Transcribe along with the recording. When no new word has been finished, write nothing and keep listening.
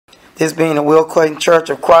This being the Will Clayton Church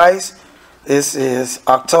of Christ. This is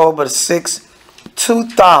October the 6th,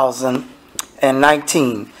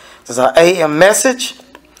 2019. This is our AM message,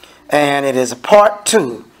 and it is a part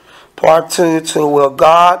 2. Part 2 to Will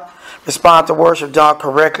God respond to worship done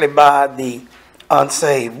correctly by the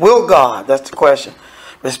unsaved? Will God, that's the question,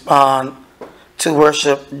 respond to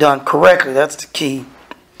worship done correctly? That's the key,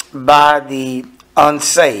 by the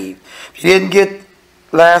unsaved. If you didn't get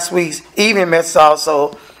last week's evening message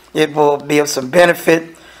also, it will be of some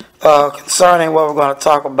benefit concerning what we're going to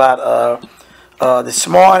talk about this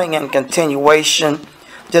morning and continuation,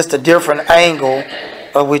 just a different angle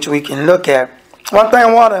of which we can look at. One thing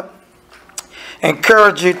I want to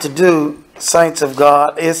encourage you to do, saints of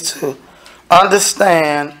God, is to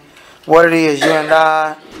understand what it is you and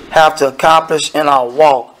I have to accomplish in our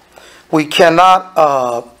walk. We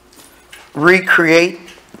cannot recreate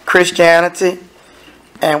Christianity,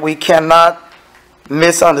 and we cannot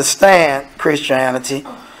misunderstand Christianity,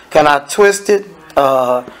 cannot twist it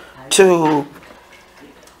to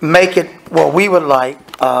make it what we would like,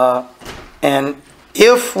 and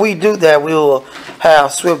if we do that, we will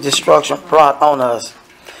have swift destruction brought on us.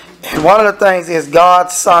 And one of the things is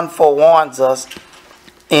God's Son forewarns us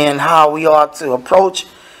in how we ought to approach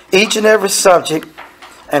each and every subject,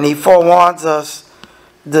 and He forewarns us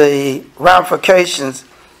the ramifications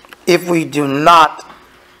if we do not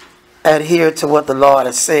adhere to what the Lord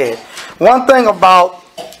has said. One thing about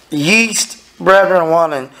yeast, brethren, I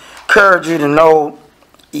want to encourage you to know,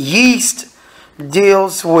 yeast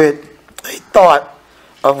deals with a thought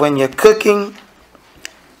of when you're cooking,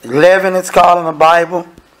 leaven it's called in the Bible.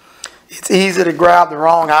 It's easy to grab the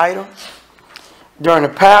wrong item. During the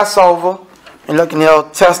Passover, and look in the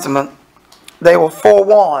Old Testament, they were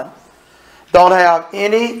forewarned, don't have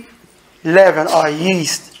any leaven or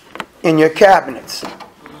yeast in your cabinets.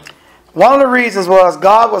 One of the reasons was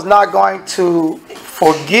God was not going to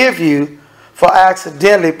forgive you for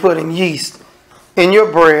accidentally putting yeast in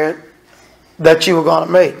your bread that you were going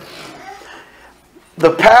to make.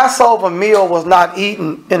 The Passover meal was not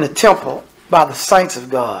eaten in the temple by the saints of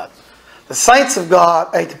God. The saints of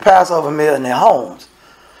God ate the Passover meal in their homes.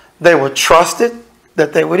 They were trusted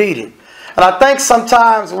that they would eat it. And I think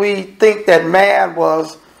sometimes we think that man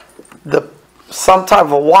was some type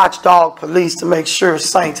of a watchdog police to make sure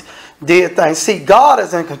saints did things. See, God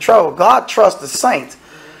is in control. God trusts the saints.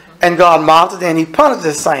 And God monitors and He punishes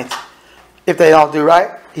the saints if they don't do right.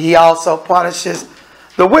 He also punishes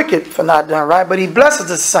the wicked for not doing right. But He blesses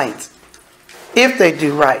the saints if they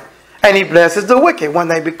do right. And He blesses the wicked when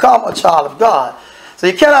they become a child of God. So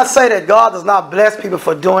you cannot say that God does not bless people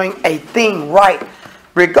for doing a thing right,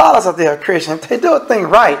 regardless if they're a Christian. If they do a thing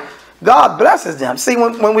right, God blesses them. See,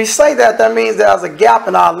 when we say that, that means there's a gap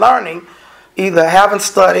in our learning, either haven't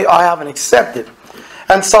studied or haven't accepted.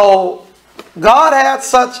 And so God had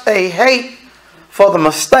such a hate for the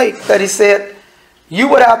mistake that He said you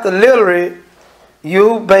would have to literally,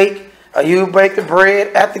 you bake the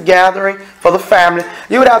bread at the gathering for the family.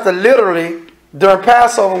 You would have to literally, during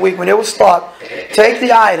Passover week when it would start, take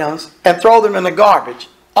the items and throw them in the garbage.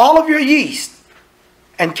 All of your yeast,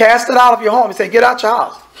 and cast it out of your home and say, get out your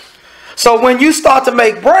house. So when you start to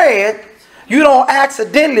make bread, you don't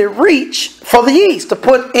accidentally reach for the yeast to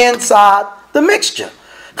put inside the mixture,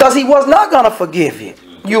 because He was not going to forgive you.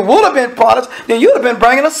 You would have been punished, then you would have been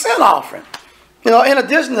bringing a sin offering. You know, in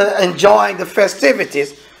addition to enjoying the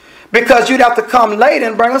festivities, because you'd have to come late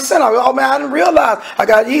and bring a sin offering. Oh man, I didn't realize I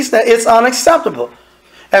got yeast there. It's unacceptable.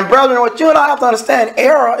 And brethren, what you and I have to understand,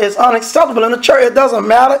 error is unacceptable in the church. It doesn't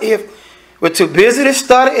matter if we're too busy to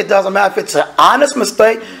study. It doesn't matter if it's an honest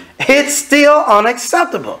mistake. It's still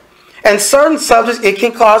unacceptable. And certain subjects, it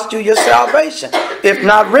can cost you your salvation, if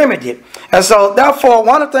not remedied. And so, therefore,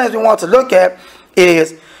 one of the things we want to look at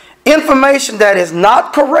is information that is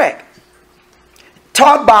not correct,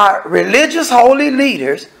 taught by religious holy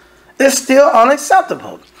leaders, is still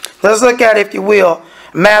unacceptable. Let's look at, if you will,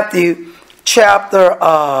 Matthew chapter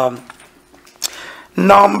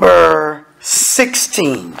number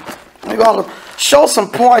 16. We're going to show some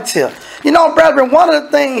points here. You know, brethren, one of the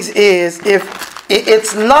things is, if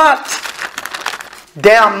it's not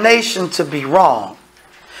damnation to be wrong,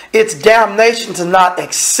 it's damnation to not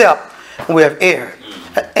accept we have erred.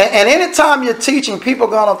 And anytime you're teaching, people are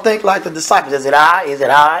going to think like the disciples. Is it I? Is it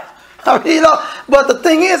I? I mean, you know, but the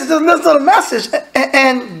thing is, just listen to the message.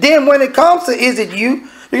 And then when it comes to, is it you?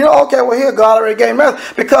 You know, okay, well, here, God already gave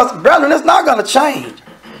message. Because, brethren, it's not going to change.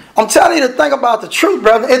 I'm telling you to think about the truth,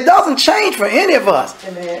 brethren. It doesn't change for any of us.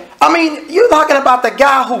 Amen. I mean, you're talking about the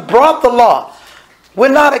guy who brought the law. We're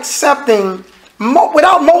not accepting,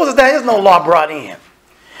 without Moses, there is no law brought in.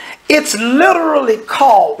 It's literally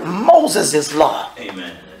called Moses' law.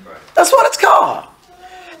 Amen. That's what it's called.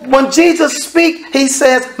 When Jesus speaks, he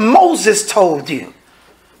says, Moses told you.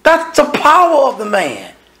 That's the power of the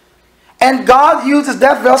man. And God uses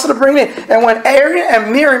that vessel to bring it in. And when Aaron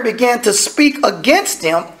and Miriam began to speak against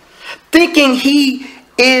him, thinking he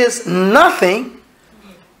is nothing,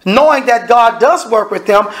 knowing that God does work with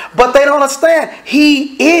them, but they don't understand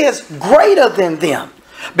he is greater than them.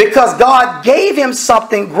 Because God gave him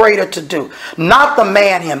something greater to do, not the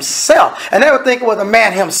man himself. And they were thinking, well, the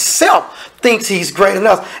man himself thinks he's great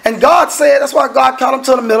enough. And God said, that's why God called him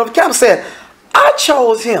to the middle of the camp and said, I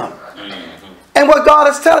chose him. And what God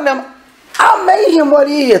is telling them, I made him what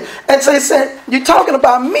he is. And so he said, you're talking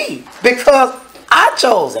about me because I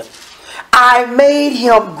chose him. I made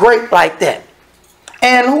him great like that.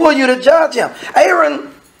 And who are you to judge him?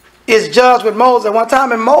 Aaron is judged with Moses at one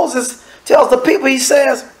time, and Moses tells the people, he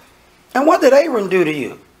says, and what did Aaron do to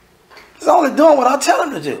you? He's only doing what I tell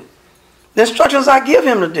him to do. The instructions I give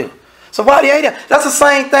him to do. So why do you hate him? That's the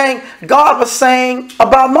same thing God was saying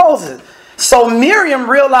about Moses. So Miriam,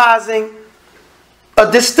 realizing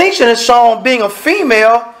a distinction is shown being a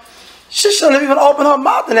female, she shouldn't have even opened her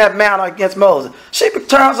mouth in that manner against Moses. She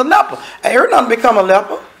turns a leper. Aaron doesn't become a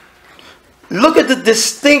leper. Look at the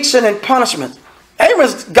distinction and punishment.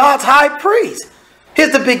 Aaron's God's high priest.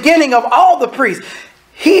 He's the beginning of all the priests.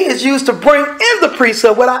 He is used to bring in the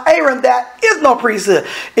priesthood. Without Aaron, there is no priesthood.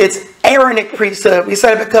 It's Aaronic priesthood. We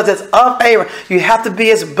say it because it's of Aaron. You have to be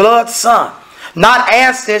his blood son. Not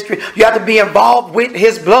ancestry. You have to be involved with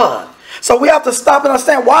his blood. So we have to stop and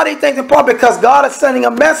understand why they think it's important. Because God is sending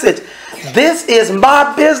a message. This is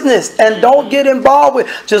my business. And don't get involved with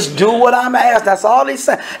it. Just do what I'm asked. That's all he's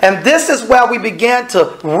saying. And this is where we begin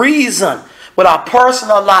to reason with our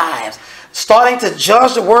personal lives. Starting to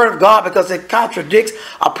judge the word of God because it contradicts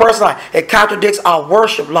our personal life. It contradicts our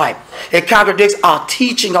worship life. It contradicts our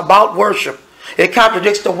teaching about worship. It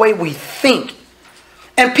contradicts the way we think.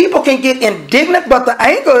 And people can get indignant, but the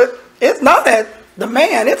anger is not at the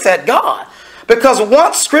man, it's at God. Because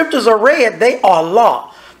once scriptures are read, they are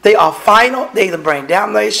law. They are final. They either bring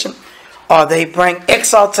damnation or they bring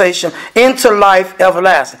exaltation into life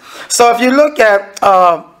everlasting. So if you look at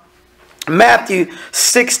Matthew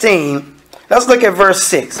 16, let's look at verse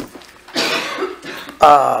 6.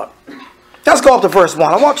 Let's go up to verse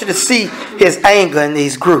 1. I want you to see his anger in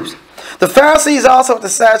these groups. The Pharisees also with the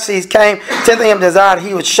Sadducees came, tempting him, desired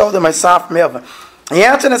he would show them a sign from heaven. He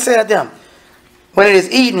answered and said to them, when it is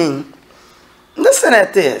evening, listen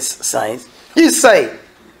at this, saints. You say,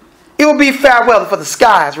 it will be fair weather for the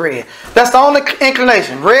sky is red. That's the only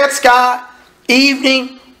inclination. Red sky,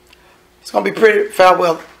 evening, it's going to be pretty fair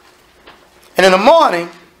weather. And in the morning,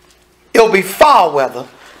 it will be foul weather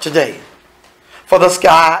today. For the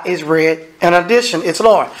sky is red. In addition, it's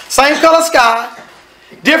lowering. Same color sky.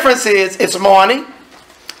 Difference is it's morning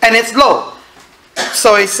and it's low.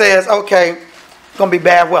 So he says, okay, it's going to be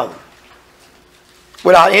bad weather.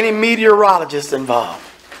 Without any meteorologists involved.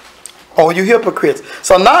 Oh, you hypocrites.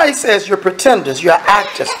 So now he says you're pretenders, you're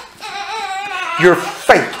actors. You're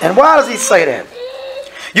fake. And why does he say that?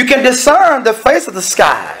 You can discern the face of the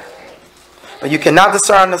sky, but you cannot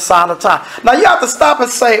discern the sign of time. Now you have to stop and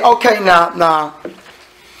say, okay, now,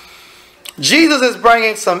 Jesus is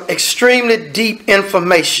bringing some extremely deep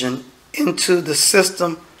information into the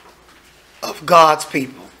system of God's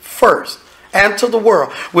people first, and to the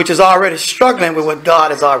world, which is already struggling with what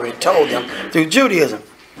God has already told them through Judaism.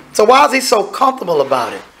 So why is he so comfortable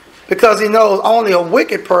about it? Because he knows only a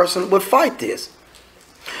wicked person would fight this.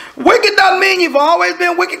 Wicked doesn't mean you've always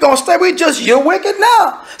been wicked, going to stay with just you're wicked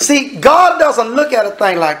now. See, God doesn't look at a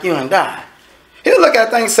thing like you and I. He'll look at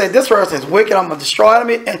a thing and say, this person is wicked, I'm going to destroy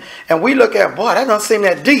them. And we look at, boy, that doesn't seem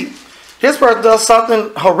that deep. This person does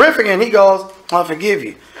something horrific and he goes, I'll forgive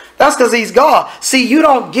you. That's because he's God. See, you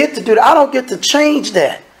don't get to do that. I don't get to change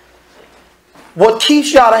that. What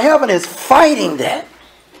keeps you out of heaven is fighting that.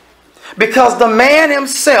 Because the man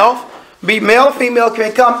himself, be male or female,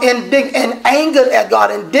 can become indignant and angered at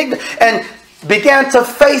God, indignant, and began to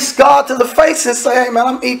face God to the face and say, hey man,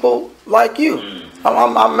 I'm equal like you.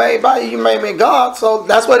 I'm made by you. You made me God. So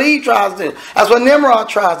that's what he tries to do. That's what Nimrod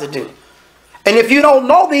tries to do. And if you don't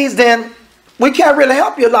know these, then we can't really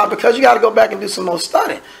help you a lot because you got to go back and do some more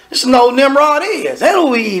study. Just know who Nimrod is and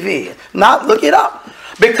who Eve is. Not look it up.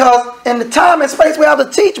 Because in the time and space we have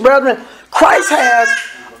to teach, brethren, Christ has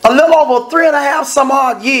a little over 3.5 some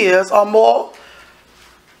odd years or more.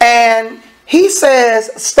 And he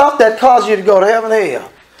says stuff that causes you to go to heaven and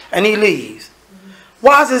hell. And he leaves.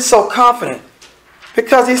 Why is he so confident?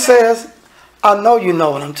 Because he says, I know you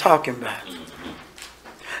know what I'm talking about.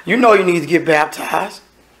 You know you need to get baptized.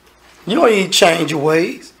 You don't need to change your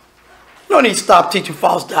ways. You don't need to stop teaching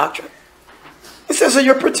false doctrine. He says, so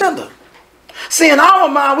you're a pretender. See, in our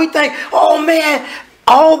mind, we think, oh man,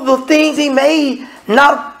 all the things he made,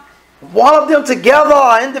 not one of them together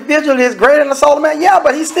or individually is greater than the soul of man. Yeah,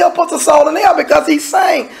 but he still puts the soul in there because he's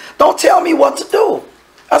saying, don't tell me what to do.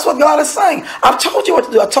 That's what God is saying. I've told you what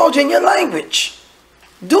to do. I told you in your language.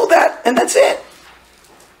 Do that, and that's it.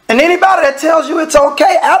 And anybody that tells you it's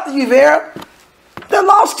okay after you've erred, they're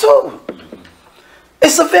lost too.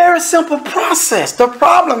 It's a very simple process. The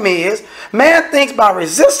problem is, man thinks by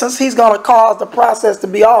resistance he's going to cause the process to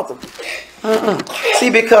be altered. See,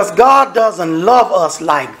 because God doesn't love us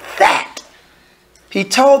like that. He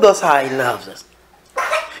told us how he loves us.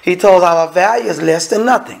 He told us our value is less than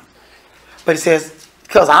nothing. But he says,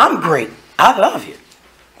 because I'm great, I love you.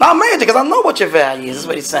 I'm made you because I know what your value is. That's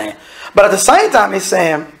what he's saying. But at the same time, he's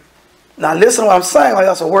saying, now listen to what I'm saying, or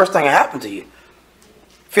else the worst thing will happen to you.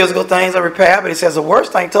 Physical things are repaired, but he says the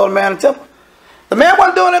worst thing, told the man in the temple. The man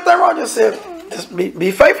wasn't doing anything wrong, just said, just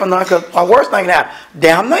be faithful now, because a worst thing can happen.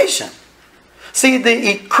 Damnation. See,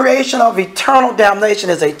 the creation of eternal damnation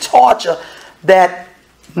is a torture that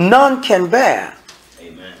none can bear.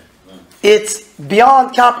 Amen. It's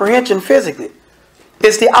beyond comprehension physically.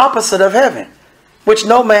 It's the opposite of heaven, which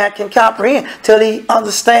no man can comprehend till he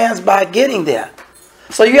understands by getting there.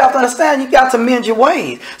 So you have to understand, you got to mend your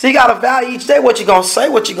ways. So you got to value each day what you're going to say,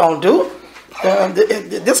 what you're going to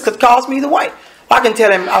do. This could cost me the way. I can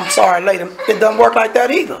tell him, I'm sorry later. It doesn't work like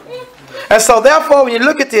that either. And so therefore, when you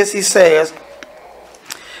look at this, he says,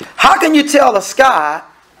 how can you tell the sky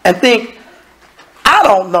and think, I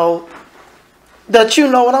don't know that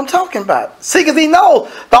you know what I'm talking about? See, because he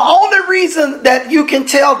knows the only reason that you can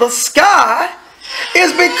tell the sky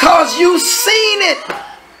is because you've seen it.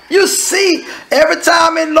 You see, every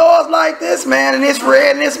time it lowers like this, man, and it's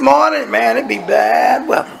red this morning, man, it'd be bad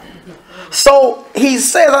weather. So he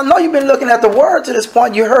says, I know you've been looking at the word to this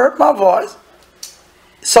point. You heard my voice.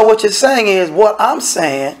 So what you're saying is, what I'm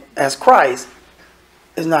saying as Christ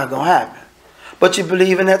is not going to happen. But you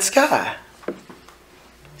believe in that sky.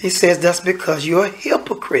 He says that's because you're a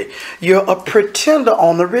hypocrite. You're a pretender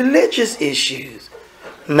on the religious issues.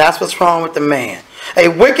 And that's what's wrong with the man. A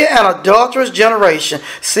wicked and adulterous generation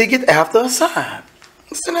seeketh after a sign.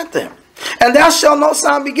 Listen at them. And there shall no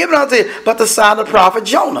sign be given unto thee, but the sign of the prophet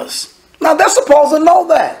Jonas. Now they're supposed to know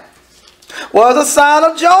that. Was the sign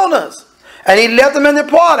of Jonas. And he left them and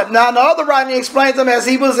departed. Now in the other writing he explains them as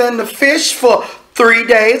he was in the fish for 3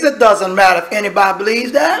 days. It doesn't matter if anybody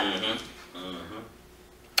believes that.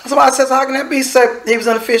 Somebody says, how can that be? Said he was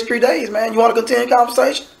in the fish 3 days, man. You want to continue the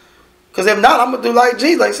conversation? Because if not, I'm going to do like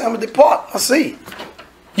Jesus. Like, I'm going to depart. I see.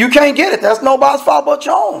 You can't get it. That's nobody's fault but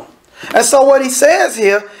your own. And so what he says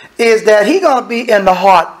here is that he's going to be in the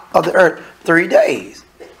heart of the earth 3 days.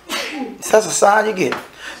 That's a sign you get.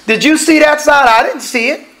 Did you see that sign? I didn't see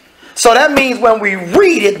it. So that means when we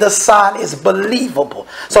read it, the sign is believable.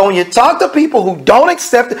 So when you talk to people who don't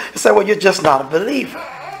accept it, you say, well, you're just not a believer.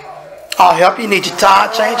 I'll help you. You need your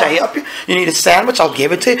tire change. I'll help you. You need a sandwich. I'll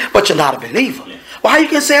give it to you. But you're not a believer. Why you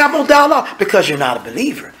can say I'm going to die alone? Because you're not a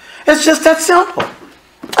believer. It's just that simple.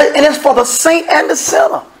 And it's for the saint and the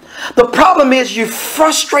sinner. The problem is you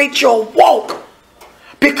frustrate your walk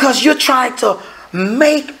because you're trying to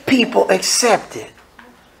make people accept it.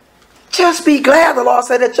 Just be glad the Lord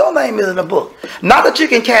said that your name is in the book. Not that you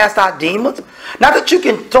can cast out demons. Not that you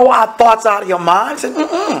can throw out thoughts out of your mind. Say,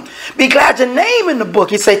 be glad your name in the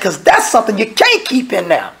book. You say, because that's something you can't keep in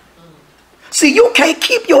there. See, you can't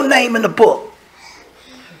keep your name in the book.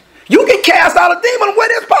 You can cast out a demon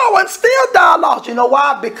with his power and still die lost. You know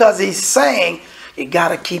why? Because he's saying you got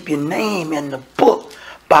to keep your name in the book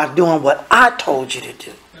by doing what I told you to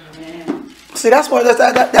do. Amen. See, that's what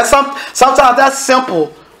sometimes that's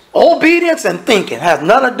simple. Obedience and thinking has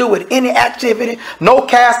nothing to do with any activity, no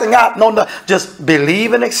casting out, no, just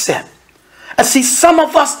believe and accept. And see, some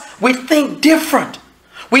of us, we think different.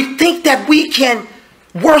 We think that we can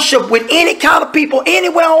worship with any kind of people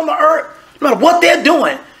anywhere on the earth, no matter what they're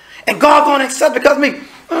doing. And God's going to accept because of me.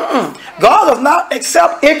 God does not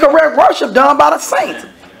accept incorrect worship done by the saints.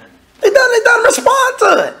 He doesn't respond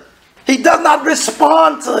to it. He does not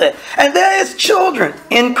respond to it. And there is children,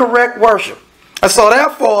 incorrect worship. And so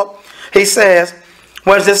therefore, he says,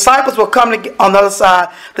 when his disciples were coming on the other side,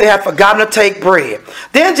 they had forgotten to take bread.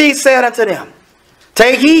 Then Jesus said unto them,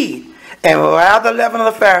 take heed, and beware the leaven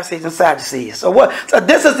of the Pharisees and Sadducees. So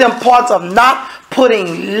this is the importance of not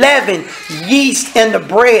putting leaven, yeast in the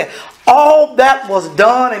bread. All that was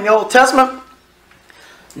done in the Old Testament,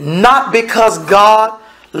 not because God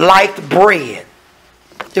liked bread.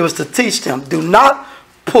 It was to teach them, do not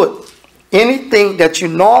put anything that you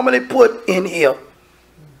normally put in here,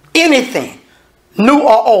 anything, new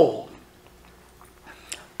or old,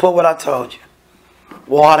 put what I told you.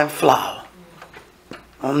 Water and flour.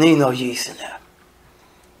 I don't need no yeast in there.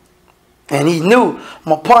 And he knew, I'm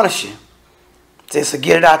going to punish you. He said, so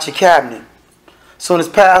get it out your cabinet. As soon as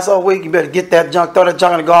Passover week, you better get that junk, throw that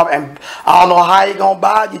junk in the garbage. And I don't know how you're going to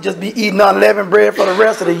buy it. You just be eating unleavened bread for the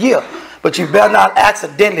rest of the year. But you better not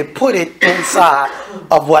accidentally put it inside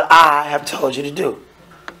of what I have told you to do.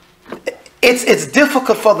 It's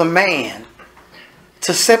difficult for the man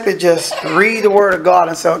to simply just read the word of God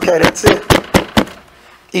and say, okay, that's it.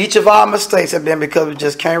 Each of our mistakes have been because we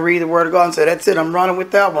just can't read the word of God and say, that's it, I'm running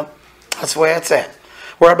with that one. That's where it's at.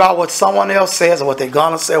 Worry about what someone else says or what they're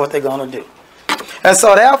going to say, what they're going to do. And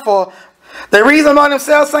so therefore, the reason among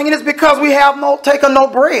themselves singing is because we have taken no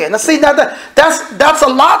bread. Now see, that's a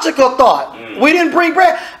logical thought. We didn't bring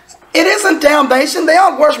bread. It isn't damnation. They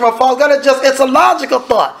aren't worshiping false God. It's a logical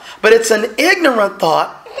thought. But it's an ignorant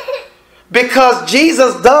thought because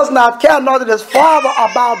Jesus does not care, nor did his Father,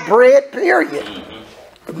 about bread, period.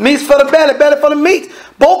 Meat's for the belly, belly for the meat.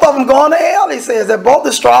 Both of them going to hell, he says. They're both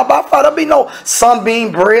destroyed by fire. There'll be no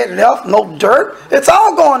sunbeam bread left, no dirt. It's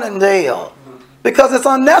all going into hell because it's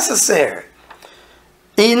unnecessary,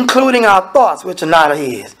 including our thoughts, which are not of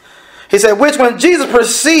his. He said, which when Jesus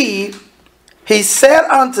perceived, he said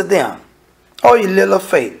unto them, O ye little of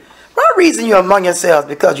faith, what reason you among yourselves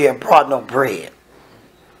because you have brought no bread?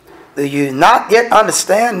 Do you not yet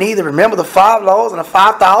understand, neither remember the 5 loaves and the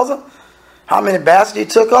 5,000? How many baskets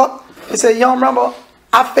you took up? He said, you don't remember?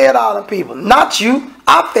 I fed all the people. Not you.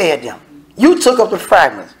 I fed them. You took up the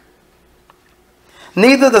fragments.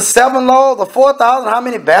 Neither the 7 loaves, the 4,000, how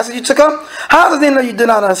many baskets you took up? How does it know you do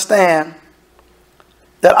not understand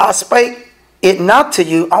that I spake it not to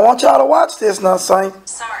you? I want y'all to watch this now,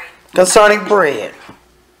 saints. Sorry. Concerning bread.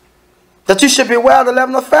 That you should beware of the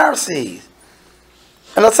leaven of the Pharisees.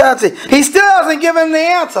 And the Sadducees. He still hasn't given him the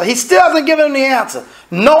answer. He still hasn't given him the answer.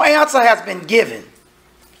 No answer has been given.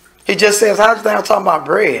 He just says, how do you think I'm talking about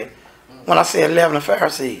bread when I said leaven of the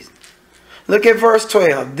Pharisees? Look at verse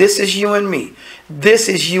 12. This is you and me. This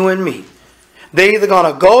is you and me. They're either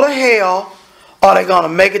going to go to hell or they're going to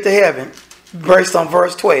make it to heaven based on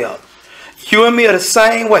verse 12. You and me are the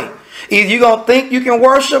same way. Either you're going to think you can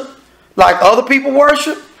worship like other people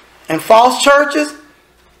worship in false churches.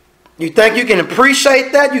 You think you can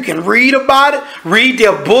appreciate that. You can read about it. Read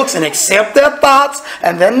their books and accept their thoughts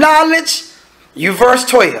and their knowledge. You verse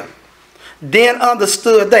 12. Then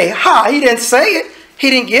understood they. How? He didn't say it. He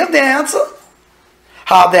didn't give the answer.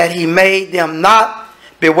 How that he made them not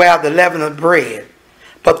beware of the leaven of bread,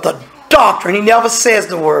 but the doctrine. He never says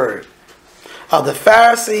the word of the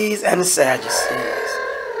Pharisees and the Sadducees.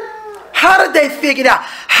 How did they figure it out?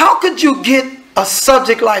 How could you get a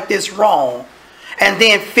subject like this wrong and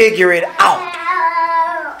then figure it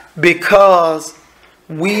out? Because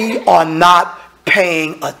we are not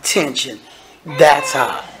paying attention. That's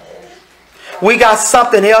how. We got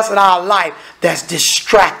something else in our life that's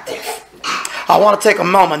distractive. I want to take a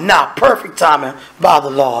moment now. Perfect timing by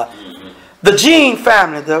the Lord. The Jean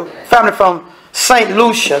family, the family from St.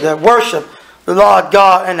 Lucia that worship the Lord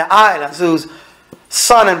God in the islands, whose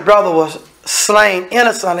son and brother was slain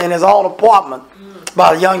innocently in his own apartment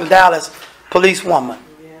by a young Dallas policewoman.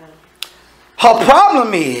 Her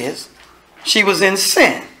problem is she was in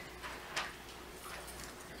sin.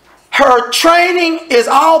 Her training is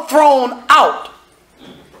all thrown out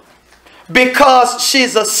because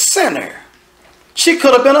she's a sinner. She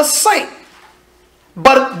could have been a saint.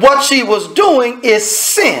 But what she was doing is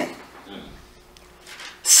sin.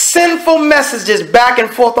 Sinful messages back and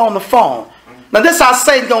forth on the phone. Now this is how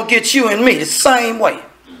Satan's going to get you and me the same way.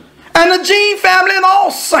 And the Jean family and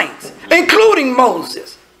all saints, including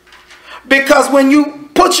Moses. Because when you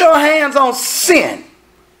put your hands on sin,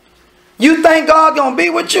 you think God's going to be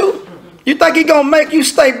with you? You think He's going to make you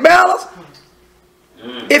stay balanced?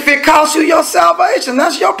 If it costs you your salvation,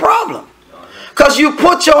 that's your problem. Because you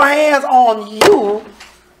put your hands on you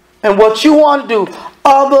and what you want to do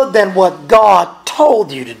other than what God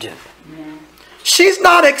told you to do. She's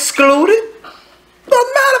not excluded.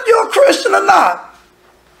 Doesn't matter if you're a Christian or not.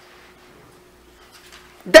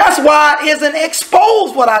 That's why it isn't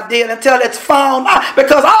exposed what I did until it's found out.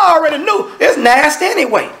 Because I already knew it's nasty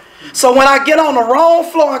anyway. So when I get on the wrong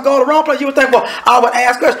floor and go to the wrong place, you would think, well, I would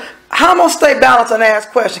ask questions. How am I going to stay balanced and ask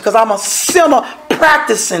questions? Because I'm a sinner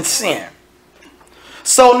practicing sin.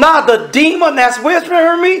 So now the demon that's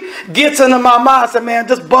whispering me gets into my mind and says, man,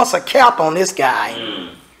 just bust a cap on this guy.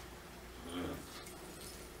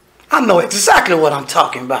 I know exactly what I'm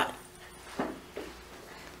talking about.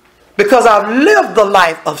 Because I've lived the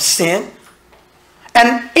life of sin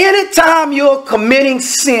And anytime you're committing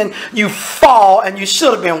sin, you fall, and you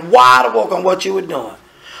should have been wide awake on what you were doing.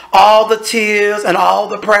 All the tears and all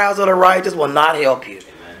the prayers of the righteous will not help you.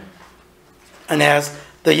 Amen. And as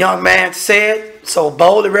the young man said, so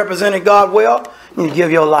boldly representing God well, you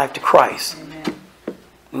give your life to Christ. Amen.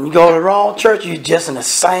 When you go to the wrong church, you're just in the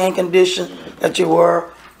same condition that you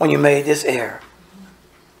were when you made this error.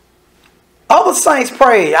 Other saints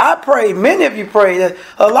prayed. I prayed. Many of you prayed that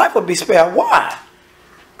her life would be spared. Why?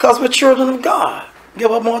 Because we're children of God.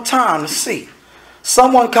 Give her more time to see.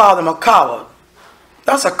 Someone called him a coward.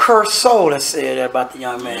 That's a cursed soul that said that about the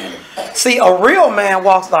young man. See, a real man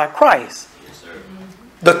walks like Christ. Yes, sir.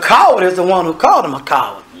 The coward is the one who called him a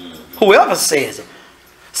coward. Whoever says it.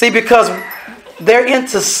 See, because they're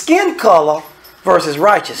into skin color versus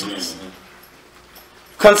righteousness.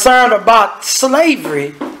 Concerned about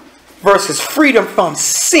slavery versus freedom from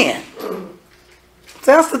sin.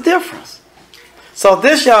 That's the difference. So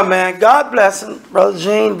this young man, God bless him, Brother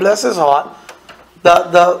Gene, bless his heart.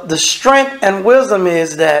 The strength and wisdom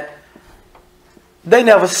is that they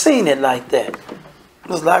never seen it like that. It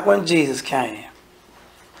was like when Jesus came.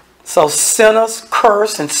 So sinners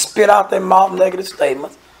curse and spit out their mouth negative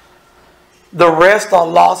statements. The rest are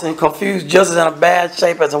lost and confused, just as in a bad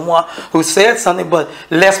shape as the one who said something, but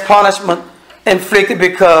less punishment inflicted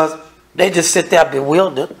because they just sit there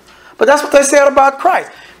bewildered. But that's what they said about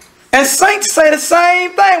Christ. And saints say the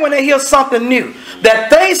same thing when they hear something new. That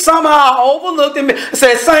they somehow overlooked and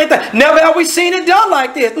say the same thing. Never have we seen it done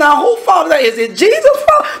like this. Now, who fault is that? Is it Jesus'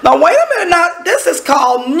 fault? Now, wait a minute. Now, this is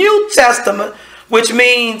called New Testament, which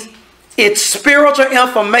means it's spiritual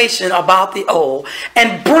information about the old.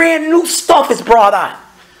 And brand new stuff is brought out.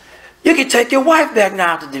 You can take your wife back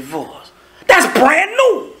now to divorce. That's brand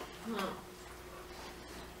new.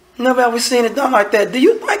 Never have we seen it done like that. Do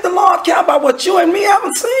you think the Lord cares about what you and me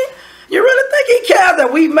haven't seen? You really think He cares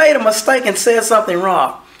that we made a mistake and said something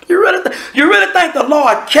wrong? You really think the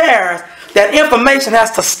Lord cares that information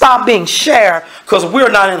has to stop being shared because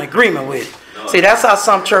we're not in agreement with it? No. See, that's how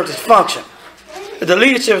some churches function. If the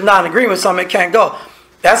leadership is not in agreement with something, it can't go.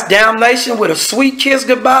 That's damnation with a sweet kiss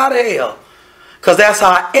goodbye to hell. Because that's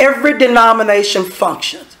how every denomination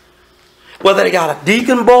functions. Whether they got a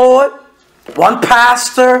deacon board, one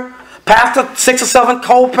pastor, 6 or 7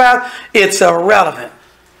 co-pastors, it's irrelevant.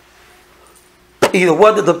 Either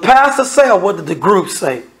what did the pastor say or what did the group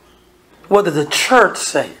say? What did the church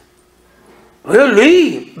say? We'll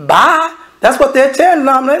leave. Bye. That's what they're telling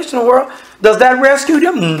the denominational world. Does that rescue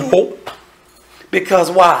them? Nope.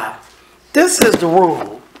 Because why? This is the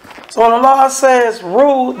rule. So when the Lord says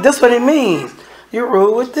rule, this is what it means. You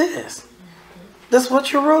rule with this. This is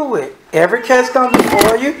what you rule with. Every case comes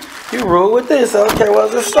before you, you rule with this. Okay,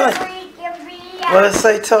 what does it say? What does it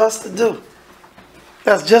say to us to do?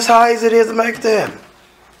 That's just how easy it is to make it to heaven.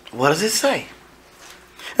 What does it say?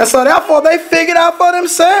 And so therefore they figured out for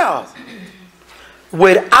themselves.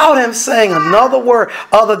 Without him saying another word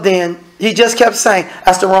other than, he just kept saying,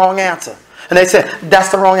 that's the wrong answer. And they said, that's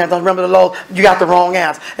the wrong answer. Don't remember the Lord, you got the wrong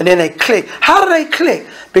answer. And then they click. How do they click?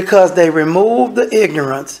 Because they remove the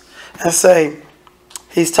ignorance and say,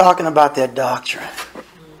 he's talking about their doctrine.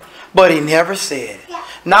 But he never said it.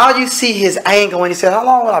 Now you see his anger when he said, how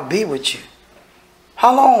long will I be with you?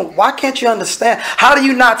 How long? Why can't you understand? How do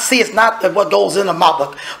you not see? It's not what goes in the mouth,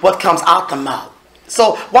 but what comes out the mouth.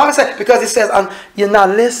 So why I say? Because he says, you're not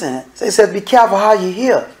listening. So he says, be careful how you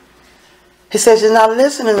hear. He says, you're not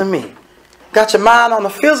listening to me. Got your mind on the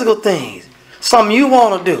physical things. Something you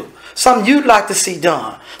want to do. Something you'd like to see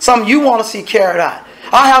done. Something you want to see carried out.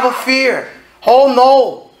 I have a fear. Oh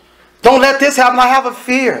no. Don't let this happen. I have a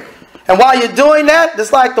fear. And while you're doing that,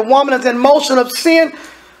 it's like the woman is in motion of sin.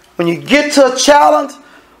 When you get to a challenge,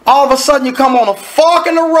 all of a sudden you come on a fork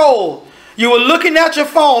in the road. You were looking at your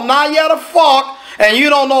phone, now you're at a fork, and you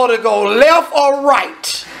don't know to go left or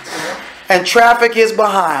right. And traffic is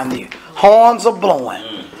behind you. Horns are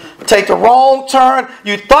blowing. Take the wrong turn.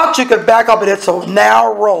 You thought you could back up, but it's a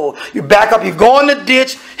narrow road. You back up, you go in the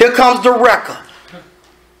ditch, here comes the wrecker.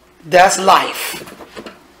 That's life.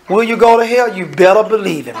 Will you go to hell? You better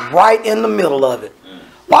believe it. Right in the middle of it.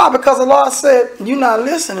 Why? Because the Lord said, you're not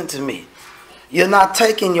listening to me. You're not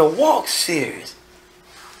taking your walk serious.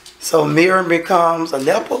 So Miriam becomes a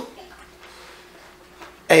leper.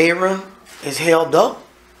 Aaron is held up.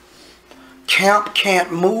 Camp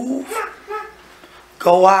can't move.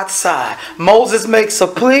 Go outside. Moses makes a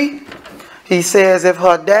plea. He says if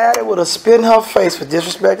her daddy would have spit in her face for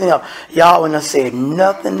disrespecting him, y'all wouldn't have said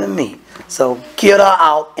nothing to me. So get her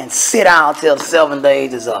out and sit down till the 7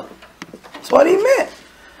 days is up. That's what he meant.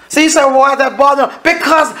 See, you say, well, why is that bothering them?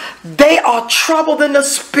 Because they are troubled in the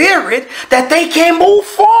spirit that they can't move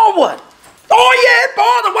forward. Oh, yeah, it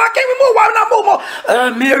bothers them. Why can't we move? Why not move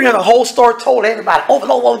more? Miriam, the whole story told everybody over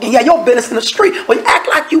and over again. Yeah, your business in the street. Well, you act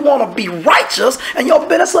like you want to be righteous, and your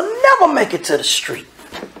business will never make it to the street.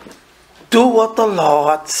 Do what the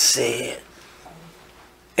Lord said.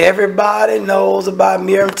 Everybody knows about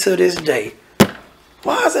Miriam to this day.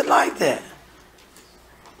 Why is it like that?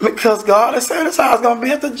 Because God has said this how it's going to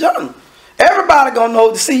be at the judgment. Everybody going to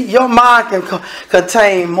know. See, your mind can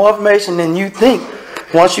contain more information than you think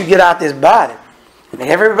once you get out this body. And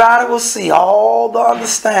everybody will see all the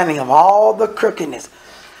understanding of all the crookedness.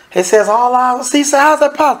 It says all I will see. So how's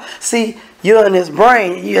that possible? See, you're in this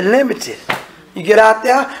brain. You're limited. You get out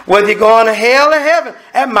there, whether you're going to hell or heaven,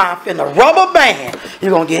 that mind finna rubber band. You're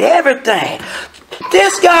going to get everything.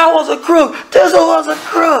 This guy was a crook. This was a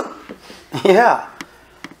crook. Yeah.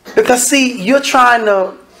 Because see, you're trying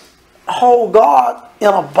to hold God in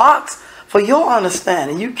a box for your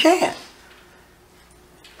understanding. You can't.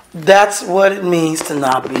 That's what it means to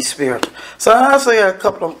not be spiritual. So I'll say a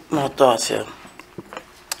couple of more thoughts here.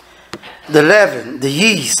 The leaven, the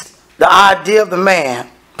yeast, the idea of the man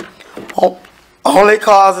only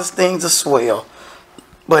causes things to swell,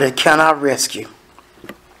 but it cannot rescue.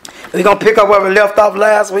 We're going to pick up where we left off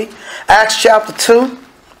last week. Acts chapter 2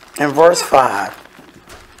 and verse 5.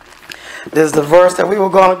 This is the verse that we were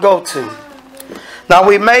going to go to. Now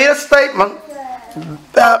we made a statement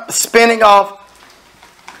spinning off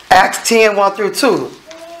Acts 10, 1 through 2.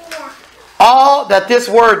 All that this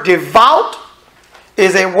word devout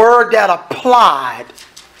is a word that applied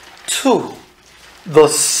to the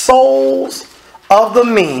souls of the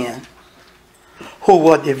men who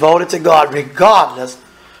were devoted to God, regardless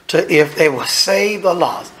to if they were saved or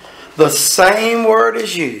lost. The same word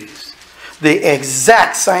is used. The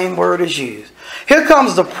exact same word is used. Here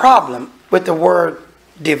comes the problem with the word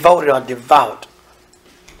devoted or devout.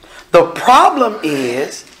 The problem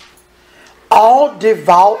is all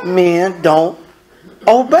devout men don't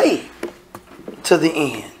obey to the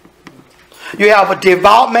end. You have a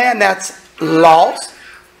devout man that's lost.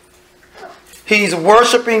 He's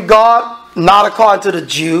worshiping God not according to the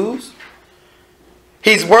Jews.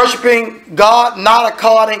 He's worshiping God not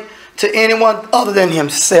according to anyone other than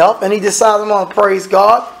himself. And he decides, I'm going to praise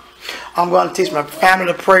God. I'm going to teach my family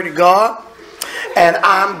to pray to God. And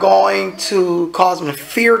I'm going to cause them to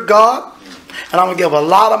fear God. And I'm going to give a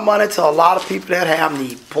lot of money to a lot of people that have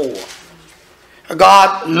need, poor.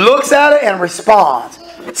 God looks at it and responds.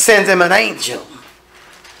 Sends him an angel.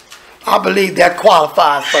 I believe that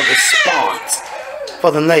qualifies for response for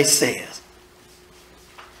the naysayers.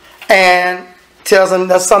 And tells him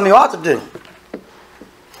that's something you ought to do.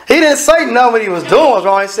 He didn't say no what he was doing was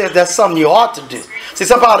wrong. He said that's something you ought to do. See,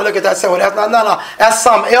 somebody look at that and say, well, that's not, no. That's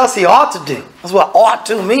something else he ought to do. That's what ought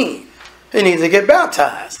to mean. He needs to get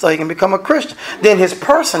baptized so he can become a Christian. Then his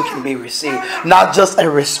person can be received. Not just a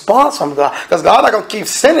response from God. Because God not going to keep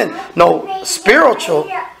sending no spiritual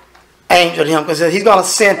angel to him. Because he's going to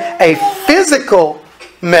send a physical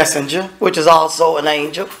messenger, which is also an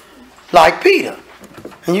angel, like Peter.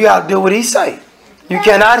 And you got to do what he say. You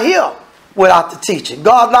cannot hear without the teaching.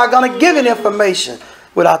 God's not going to give it information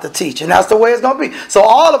without the teaching. That's the way it's going to be. So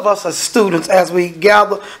all of us are students as we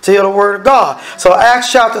gather to hear the word of God. So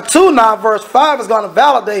Acts chapter 2 now verse 5 is going to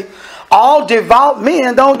validate all devout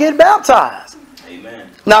men don't get baptized. Amen.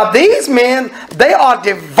 Now these men, they are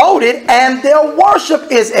devoted and their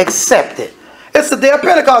worship is accepted. It's the day of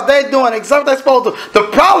Pentecost. They're doing exactly what they're supposed to. The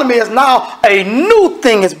problem is now a new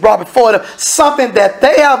thing is brought before them. Something that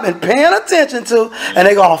they have been paying attention to. And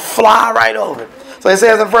they're going to fly right over it. So it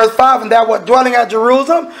says in verse 5, and that were dwelling at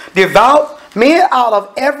Jerusalem, devout men out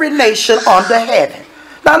of every nation under heaven.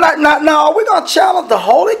 Now are we going to challenge the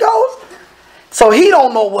Holy Ghost? So he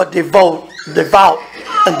don't know what devout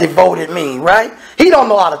and devoted mean, right? He don't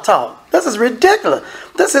know how to talk. This is ridiculous.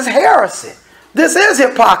 This is heresy. This is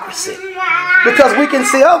hypocrisy. Because we can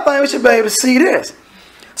see other things, we should be able to see this.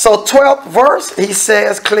 So 12th verse, he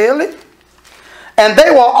says clearly, and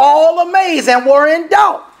they were all amazed and were in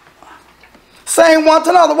doubt, saying one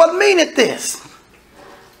to another, what meaneth this?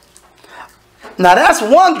 Now that's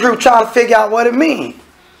one group trying to figure out what it means.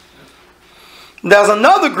 There's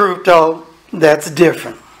another group though that's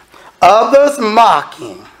different. Others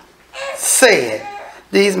mocking said,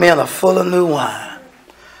 these men are full of new wine.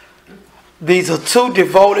 These are two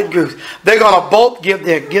devoted groups. They're going to both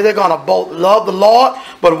they're going to both love the Lord,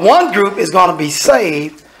 but one group is going to be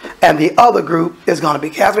saved and the other group is going to be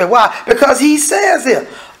cast away. Why? Because he says here,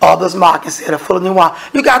 others mock and say they're full of new wine.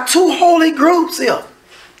 You got two holy groups here.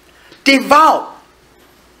 Devout.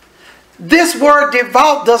 this word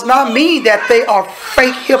devout does not mean that they are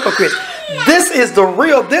fake hypocrites. This is the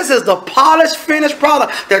real, this is the polished, finished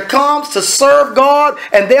product that comes to serve God,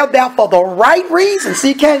 and they're there for the right reason. See,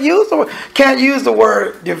 you can't use the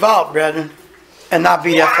word devout, brethren, and not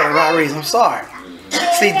be there for the right reason. I'm sorry.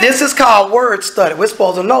 See, this is called word study. We're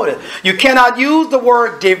supposed to know this. You cannot use the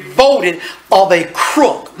word devoted of a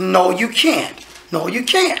crook. No, you can't. No, you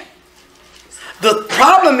can't. The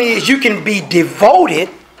problem is you can be devoted,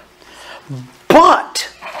 but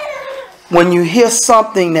when you hear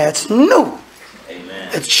something that's new,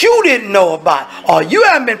 amen, that you didn't know about, or you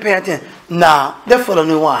haven't been paying attention, nah, they're full of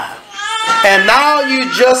new wine. And now you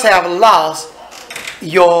just have lost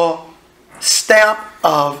your stamp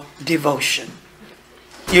of devotion.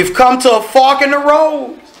 You've come to a fork in the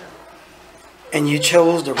road, and you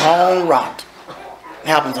chose the wrong route. It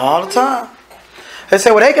happens all the time. They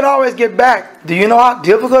say, well, they can always get back. Do you know how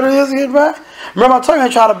difficult it is to get back? Remember, I told you,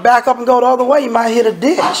 try to back up and go the other way, you might hit a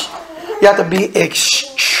ditch. You have to be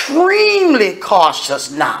extremely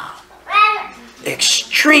cautious now.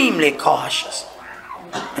 Extremely cautious.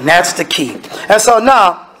 And that's the key. And so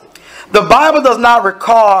now, the Bible does not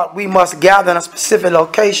record we must gather in a specific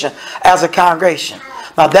location as a congregation.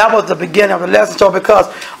 Now, that was the beginning of the lesson. So,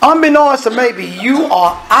 because unbeknownst to maybe you or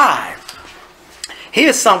I,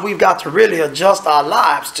 here's something we've got to really adjust our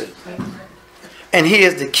lives to. And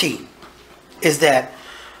here's the key. Is that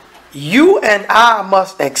you and I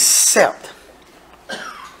must accept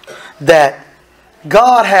that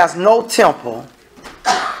God has no temple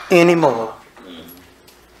anymore.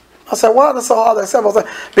 I said, why is it so hard to accept? I said,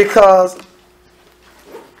 because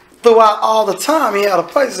throughout all the time he had a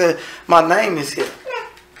place that said, my name is here.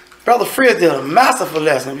 Brother Frias did a masterful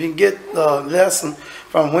lesson. If you can get the lesson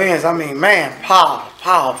from Wednesday, I mean, man,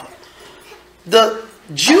 powerful. The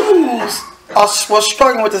Jews were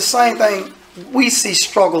struggling with the same thing we see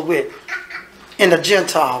struggle with in the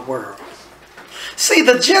Gentile world. See,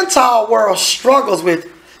 the Gentile world struggles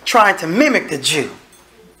with trying to mimic the Jew.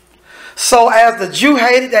 So as the Jew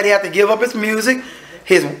hated that he had to give up his music,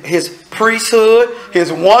 his priesthood,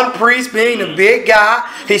 his one priest being the big guy,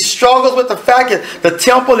 he struggles with the fact that the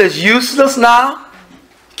temple is useless now.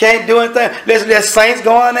 Can't do anything. Let saints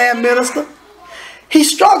go in there and minister. He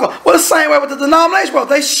struggled. Well, the same way with the denomination world.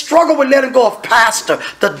 They struggle with letting go of pastor,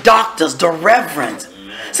 the doctors, the reverends.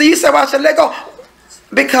 So you say, well, I should let go.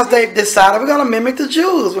 Because they've decided we're going to mimic the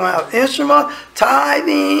Jews. We're going to have instrument,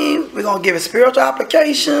 tithing. We're going to give it spiritual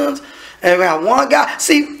applications. And we're going to have one guy.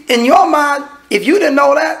 See, in your mind, if you didn't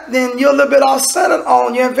know that, then you're a little bit off-centered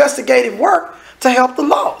on your investigative work to help the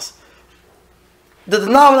lost. The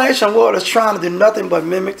denomination world is trying to do nothing but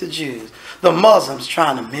mimic the Jews. The Muslims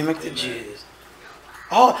trying to mimic the Jews.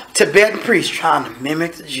 All Tibetan priests trying to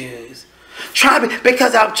mimic the Jews.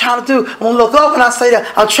 Because I'm trying to do, I want to look up when I say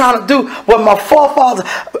that, I'm trying to do what my forefathers,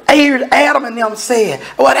 Adam and them said,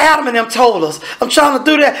 what Adam and them told us. I'm trying to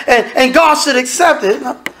do that, and God should accept it.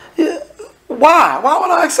 Why? Why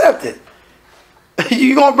would I accept it?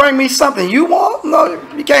 You going to bring me something you want? No,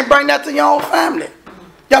 you can't bring that to your own family.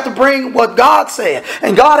 You have to bring what God said.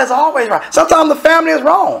 And God is always right. Sometimes the family is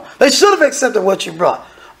wrong. They should have accepted what you brought.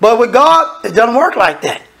 But with God, it doesn't work like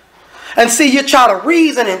that. And see, you try to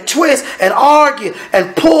reason and twist and argue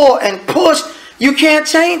and pull and push. You can't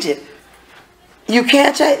change it. You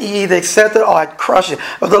can't change it. You either accept it or crush it.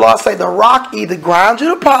 But the Lord say the rock either grinds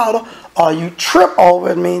you to powder or you trip over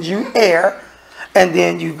it, means you err. And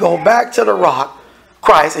then you go back to the rock,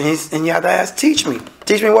 Christ, and you have to ask, teach me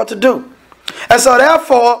what to do. And so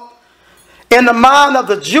therefore, in the mind of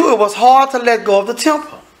the Jew, it was hard to let go of the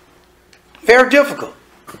temple. Very difficult.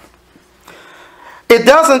 It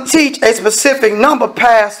doesn't teach a specific number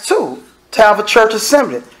past 2 to have a church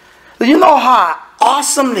assembly. Do you know how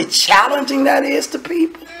awesomely challenging that is to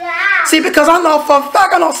people? See, because I know for a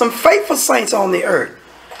fact, I know some faithful saints on the earth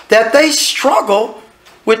that they struggle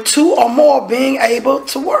with 2 or more being able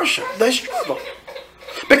to worship. They struggle.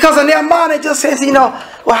 Because in their mind it just says,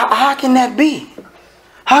 well, how can that be?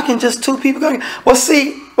 How can just 2 people go? Well,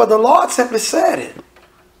 see, the Lord simply said it.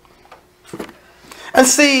 And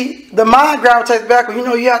see, the mind gravitates back.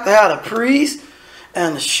 Well, you have to have the priest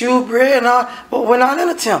and the shewbread and all. But we're not in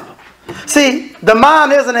a temple. See, the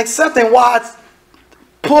mind isn't accepting why it's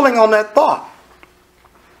pulling on that thought.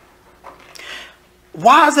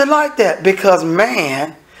 Why is it like that? Because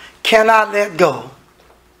man cannot let go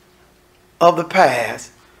of the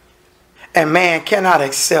past. And man cannot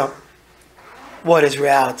accept what is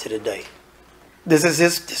reality today. This is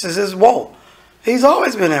his woe. He's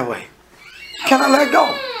always been that way. He cannot let go.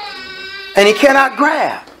 And he cannot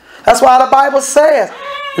grab. That's why the Bible says,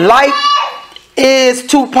 light is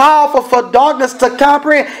too powerful for darkness to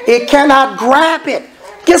comprehend. It cannot grab it.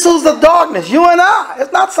 Guess who's the darkness? You and I.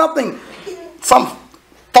 It's not something, some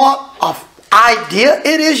thought of idea.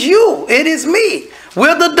 It is you. It is me.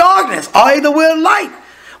 We're the darkness. Or either we're light.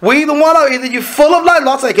 We either one of either you full of light.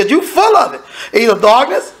 Lord say, because you full of it. Either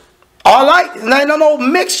darkness or light. There's no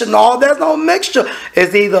mixture. No, there's no mixture.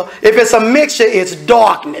 It's either, if it's a mixture, it's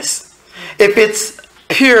darkness. If it's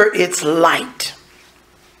pure, it's light.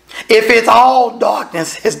 If it's all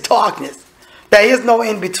darkness, it's darkness. There is no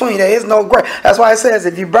in between. There is no gray. That's why it says,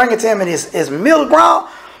 if you bring it to him in his middle ground,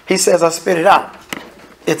 he says, I spit it out.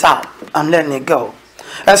 It's out. I'm letting it go.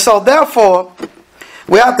 And so therefore,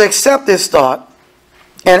 we have to accept this thought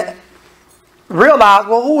and realize,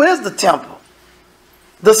 well, who is the temple?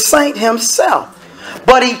 The saint himself.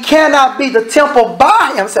 But he cannot be the temple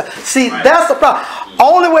by himself. See, that's the problem.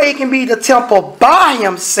 Only way he can be the temple by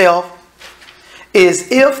himself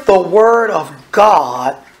is if the word of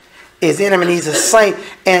God is in him and he's a saint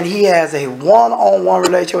and he has a one-on-one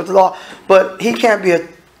relationship with the Lord. But he can't be a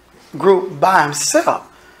group by himself.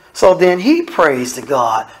 So then he prays to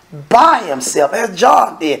God by himself, as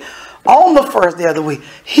John did. On the first day of the week,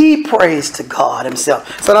 he prays to God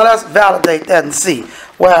himself. So now let's validate that and see.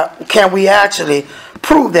 Well, can we actually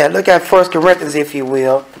prove that? Look at 1 Corinthians, if you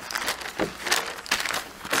will.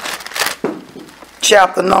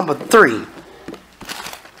 Chapter number 3.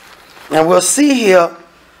 And we'll see here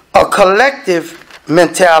a collective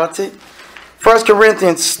mentality. 1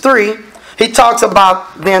 Corinthians 3, he talks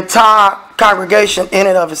about the entire congregation in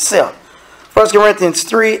and of itself. 1 Corinthians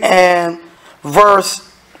 3 and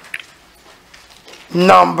verse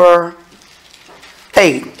number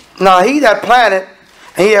 8. Now he that planted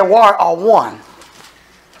and he that watered are one.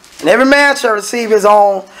 And every man shall receive his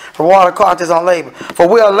own reward according to his own labor. For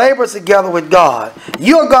we are laborers together with God.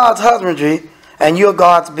 You are God's husbandry and you are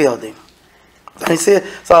God's building. You see,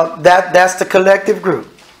 so that's the collective group.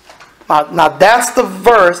 Now that's the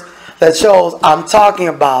verse that shows I'm talking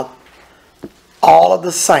about all of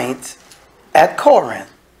the saints at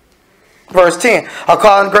Corinth. Verse 10.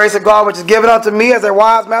 According to the grace of God which is given unto me as a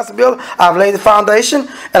wise master builder, I have laid the foundation,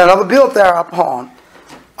 and another built thereupon.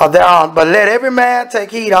 But let every man take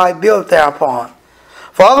heed how he built thereupon.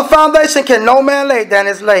 For other foundation can no man lay than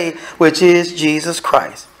is laid, which is Jesus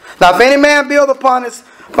Christ. Now if any man build upon his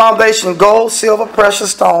foundation gold, silver,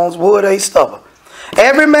 precious stones, wood, hay, stubble,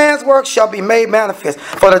 every man's work shall be made manifest,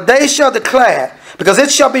 for the day shall declare, because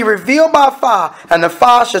it shall be revealed by fire, and the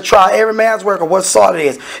fire shall try every man's work of what sort it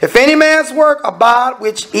is. If any man's work abide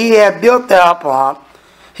which he had built thereupon,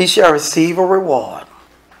 he shall receive a reward.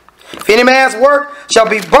 If any man's work shall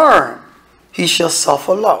be burned, he shall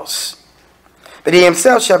suffer loss. But he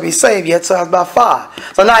himself shall be saved, yet so as by fire.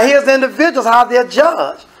 So now here's the individuals, how they're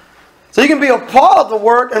judged. So you can be a part of the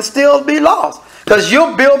work and still be lost. Because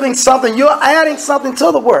you're building something, you're adding something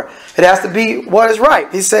to the work. It has to be what is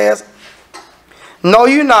right. He says, know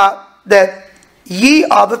you not that ye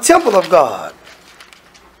are the temple of God,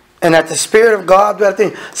 and that the Spirit of God dwelleth in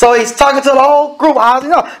you. So he's talking to the whole group. How does he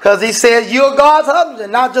know? Because he says you're God's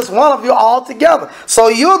husband, not just one of you all together. So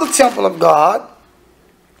you're the temple of God,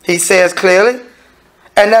 he says clearly,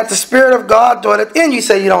 and that the Spirit of God dwelleth in you. You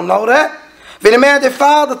say you don't know that? If any man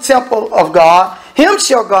defile the temple of God, him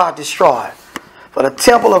shall God destroy. For the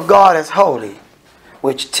temple of God is holy,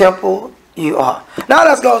 which temple you are. Now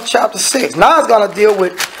let's go to chapter 6. Now it's going to deal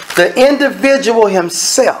with the individual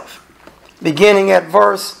himself, beginning at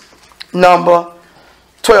verse number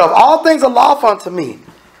 12. All things are lawful unto me,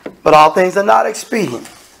 but all things are not expedient.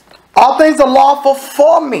 All things are lawful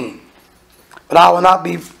for me, but I will not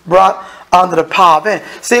be brought under the power of any.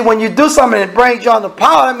 See, when you do something that brings you under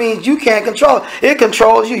power, that means you can't control it. It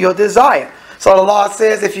controls you, your desire. So the Lord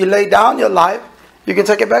says, if you lay down your life, you can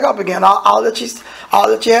take it back up again. I'll let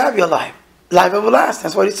you have your life. Life everlasting.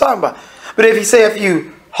 That's what he's talking about. But if he say if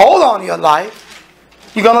you hold on to your life,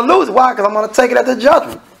 you're going to lose it. Why? Because I'm going to take it at the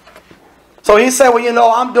judgment. So he said, well, you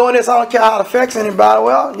know, I'm doing this. I don't care how it affects anybody.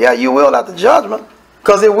 Well, yeah, you will at the judgment.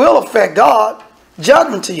 Because it will affect God.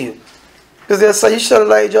 Judgment to you. Because they'll say you should have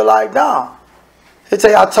laid your life down. He'll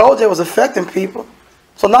tell you, I told you it was affecting people.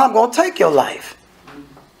 So now I'm going to take your life.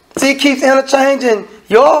 See, he keeps interchanging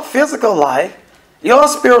your physical life, your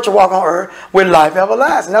spiritual walk on earth, with life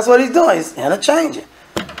everlasting. That's what he's doing. He's interchanging.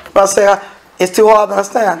 But I say, it's too hard to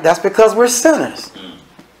understand. That's because we're sinners.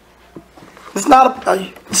 It's not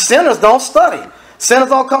sinners don't study. Sinners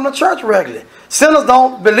don't come to church regularly. Sinners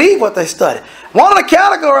don't believe what they study. One of the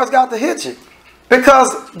categories got to hit you.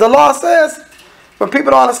 Because the law says, when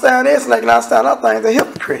people don't understand this, and they can understand other things, they're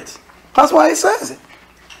hypocrites. That's why he says it.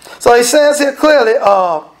 So he says here clearly,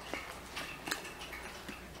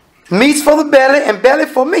 Meats for the belly and belly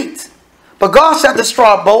for meat. But God shall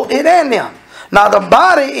destroy both it and them. Now the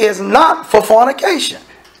body is not for fornication,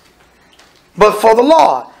 but for the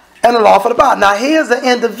Lord, and the law for the body. Now here's the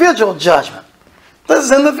individual judgment. This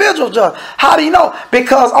is individual judgment. How do you know?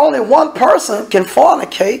 Because only one person can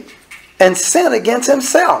fornicate and sin against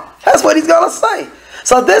himself. That's what he's going to say.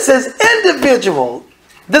 So this is individual.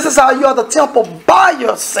 This is how you are the temple by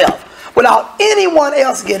yourself without anyone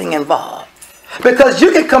else getting involved. Because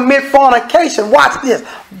you can commit fornication, watch this,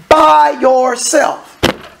 by yourself.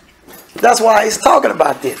 That's why he's talking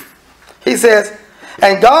about this. He says,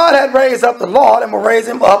 and God had raised up the Lord and will raise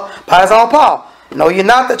him up by his own power. Know ye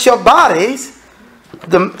not that your bodies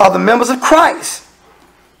are the members of Christ?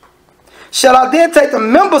 Shall I then take the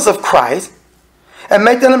members of Christ and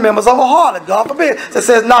make them the members of a harlot? God forbid. So it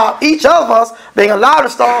says, now each of us, being a live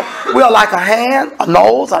stone, we are like a hand, a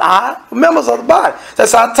nose, an eye, members of the body.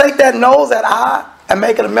 So I take that nose, that eye, and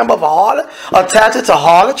make it a member of a harlot, attach it to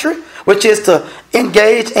harlotry, which is to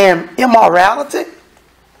engage in immorality.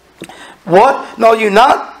 What? Know you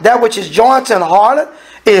not that which is joined to an harlot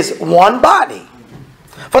is one body?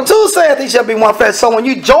 For two saith he shall be one flesh. So when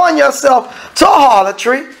you join yourself to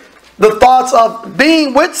harlotry, the thoughts of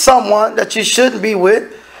being with someone that you shouldn't be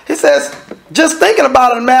with, he says, just thinking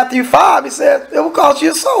about it in Matthew 5, he says, it will cost you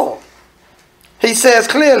your soul. He says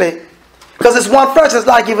clearly, because it's one flesh, it's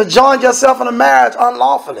like you've joined yourself in a marriage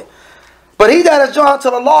unlawfully. But he that is joined to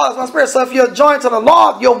the Lord is one spirit. So if you're joined to the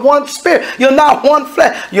Lord, you're one spirit. You're not one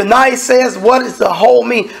flesh. You're not, he says, what does the whole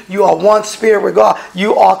mean? You are one spirit with God.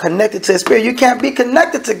 You are connected to his spirit. You can't be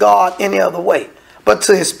connected to God any other way but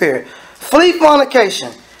to his spirit. Flee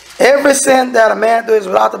fornication. Every sin that a man does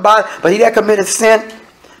without the body, but he that committed sin,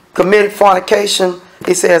 committed fornication,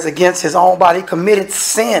 he says, against his own body. He committed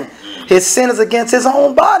sin. His sin is against his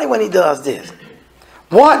own body when he does this.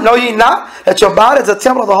 What? Know ye not that your body is a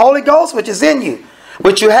temple of the Holy Ghost, which is in you,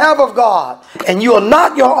 which you have of God, and you are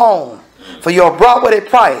not your own, for you are bought with a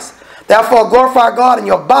price. Therefore glorify God in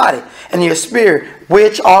your body and your spirit,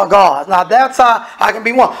 which are God's. Now that's how I can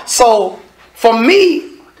be one. So for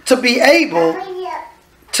me to be able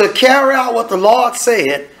to carry out what the Lord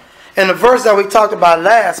said in the verse that we talked about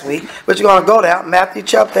last week, which you're going to go down, Matthew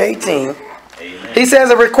chapter 18. Amen. He says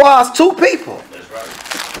it requires two people.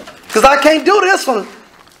 Because I can't do this one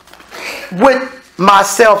with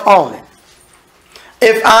myself only.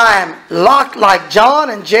 If I'm locked like John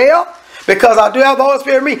in jail, because I do have the Holy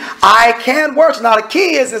Spirit in me, I can work. Now the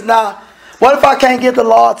key is now, what if I can't get the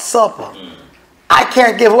Lord's Supper? I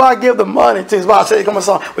can't give, well, I give the money to his wife. I said, come on,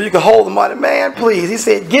 son, well, you can hold the money. Man, please. He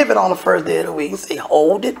said, give it on the first day of the week. He said,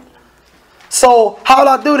 hold it. So how do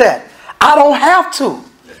I do that? I don't have to.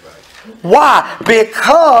 Why?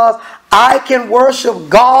 Because I can worship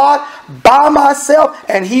God by myself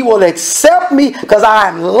and he will accept me because I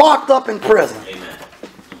am locked up in prison. Amen.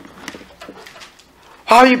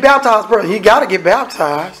 How are you baptized, brother? You got to get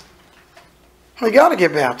baptized. You got to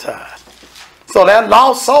get baptized. So that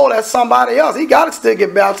lost soul, that's somebody else. He got to still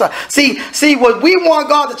get baptized. See, what we want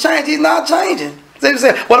God to change, he's not changing. See,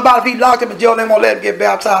 say, what about if he locked him in jail and they won't let him get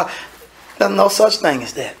baptized? There's no such thing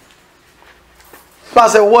as that. I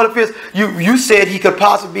said, well, what if it's, you said he could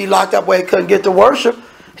possibly be locked up where he couldn't get to worship?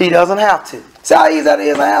 He doesn't have to. See how easy that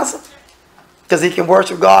is to answer? Because he can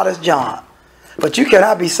worship God as John. But you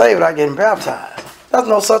cannot be saved without getting baptized. There's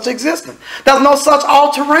no such existence. There's no such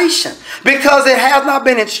alteration. Because it has not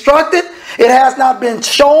been instructed, it has not been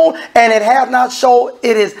shown, and it has not shown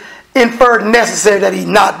it is inferred necessary that he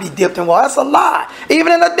not be dipped in water. That's a lie.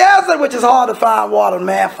 Even in the desert, which is hard to find water,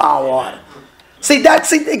 man found water. See, God's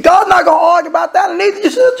not going to argue about that, and neither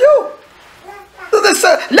should you. Let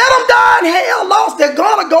them die in hell lost. They're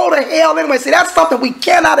going to go to hell anyway. See, that's something we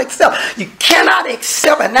cannot accept. You cannot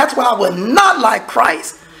accept, and that's why we're not like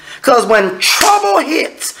Christ. Because when trouble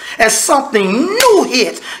hits and something new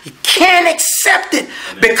hits, you can't accept it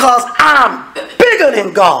because I'm bigger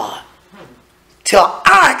than God. Till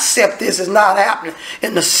I accept this is not happening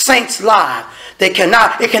in the saints' life. It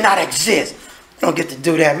cannot exist. You don't get to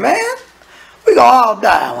do that, man. We're going to all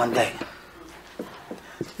die one day.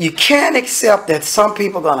 You can't accept that some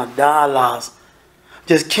people are going to die lost.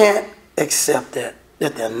 Just can't accept that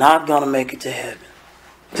they're not going to make it to heaven.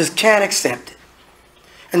 Just can't accept it.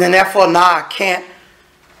 And then therefore now I can't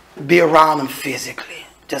be around them physically.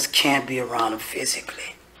 Just can't be around them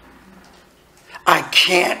physically. I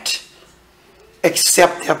can't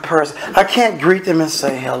accept their person. I can't greet them and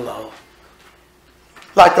say hello.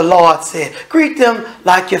 Like the Lord said, greet them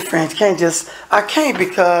like your friends. I can't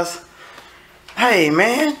because, hey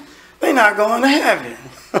man, they're not going to heaven.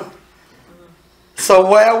 So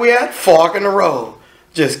where are we at? Fork in the road.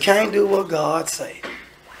 Just can't do what God say.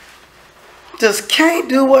 just can't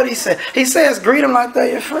do what he said. He says, greet them like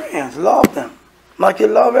they're your friends. Love them like you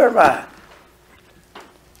love everybody.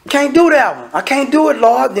 Can't do that one. I can't do it,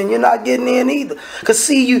 Lord. Then you're not getting in either. Because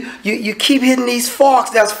see, you keep hitting these forks.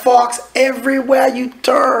 There's forks everywhere you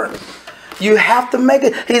turn. You have to make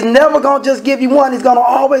it. He's never going to just give you one. He's going to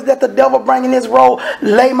always let the devil bring in his role,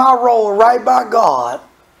 lay my role right by God.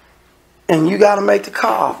 And you got to make the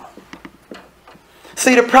call.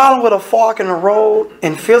 See, the problem with a fork in the road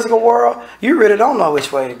in physical world, you really don't know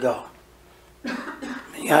which way to go.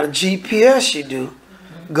 You got a GPS, you do.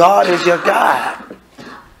 God is your guide.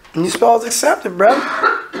 And you're supposed to accept it, brother.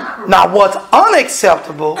 Now, what's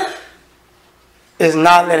unacceptable is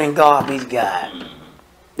not letting God be the guide.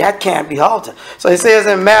 That can't be altered. So he says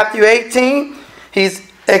in Matthew 18,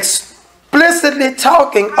 he's explicitly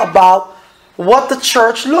talking about what the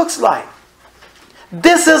church looks like.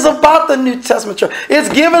 This is about the New Testament church. It's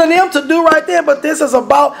given to them to do right there, but this is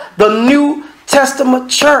about the New Testament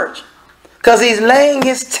church. Because he's laying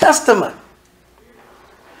his testament.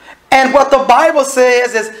 And what the Bible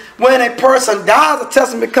says is when a person dies, the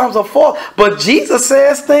testament becomes a force. But Jesus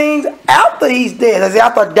says things after he's dead. Does he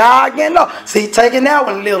have to die again? No. See, he's taking that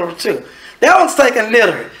one literal too. That one's taken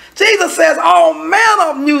literal. Jesus says all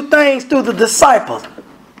manner of new things through the disciples.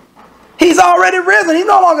 He's already risen. He's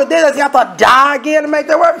no longer dead. Does he have to die again to make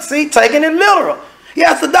that work? See, taking it literal. He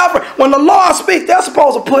has to die for it. When the Lord speaks, they're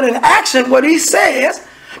supposed to put in action what he says.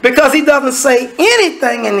 Because he doesn't say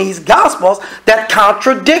anything in these Gospels that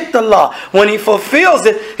contradict the law. When he fulfills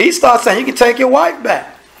it, he starts saying, you can take your wife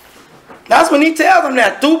back. That's when he tells them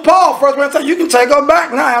that. Through Paul, first when he says, you can take her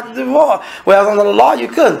back now after divorce. Whereas under the law, you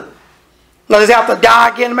couldn't. Now, does he have to die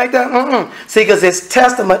again to make that? See, because his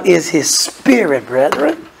testament is his spirit,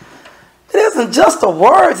 brethren. It isn't just the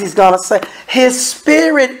words he's going to say. His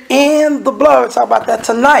spirit in the blood. We'll talk about that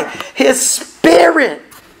tonight. His spirit.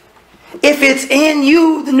 If it's in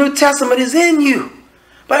you, the New Testament is in you.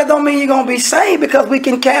 But it don't mean you're going to be saved, because we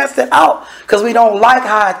can cast it out. Because we don't like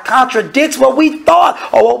how it contradicts what we thought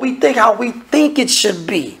or what we think, how we think it should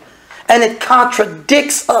be. And it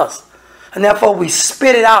contradicts us. And therefore we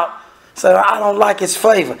spit it out. So I don't like its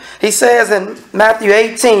flavor. He says in Matthew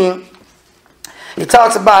 18, he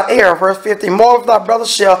talks about error, verse 15. More of thy brother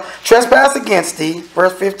shall trespass against thee,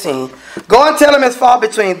 verse 15. Go and tell him it's far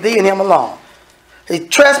between thee and him alone. He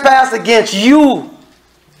trespassed against you.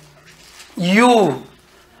 You.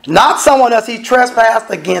 Not someone else. He trespassed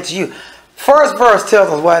against you. First verse tells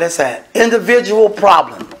us what it's at. Individual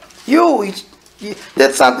problem. You. He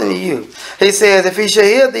did something to you. He says, if he shall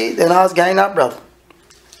hear thee, then I was gain our brother.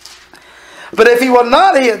 But if he will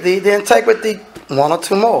not hear thee, then take with thee one or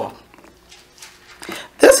two more.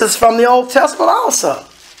 This is from the Old Testament also.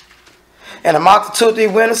 And among the 2 or 3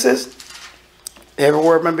 witnesses, every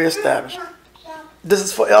word may be established. This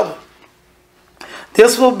is forever.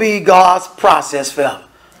 This will be God's process forever.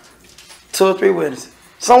 2 or 3 witnesses.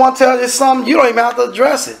 Someone tells you something, you don't even have to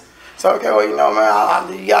address it. So, okay, well, you know,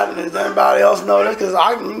 man, does anybody else know this? Because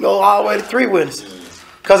I can go all the way to 3 witnesses.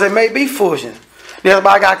 Because it may be foolishness. Then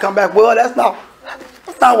everybody got to come back, well, that's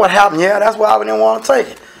not what happened. Yeah, that's why we didn't want to take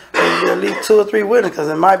it. You at least 2 or 3 witnesses, because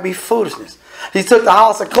it might be foolishness. He took the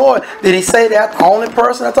house of cords. Did he say that the only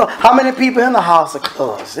person that told? How many people in the house of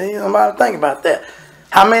cords? See, somebody think about that.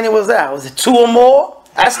 How many was that? Was it 2 or more?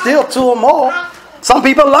 That's still 2 or more. Some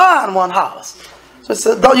people lie in one house.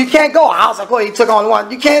 So you can't go, house of cords, he took only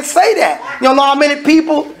one. You can't say that. You don't know how many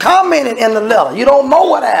people commented in the letter. You don't know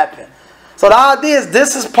what happened. So the idea is,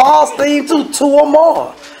 this is Paul's theme too, 2 or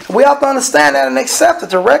more. We have to understand that and accept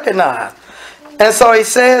it, to recognize. And so he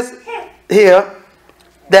says here,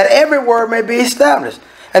 that every word may be established.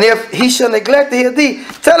 And if he shall neglect to hear thee,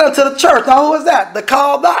 tell him to the church. Now who is that? The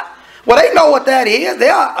called out. Well, they know what that is. They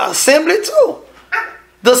are assembly too.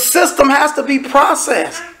 The system has to be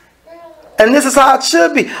processed. And this is how it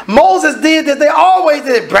should be. Moses did that. They always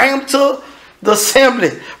did. Bring them to the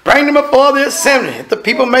assembly. Bring them before the assembly. The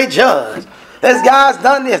people may judge. This guy's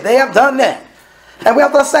done this. They have done that. And we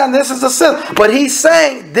have to understand this is the system. But he's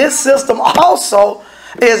saying this system also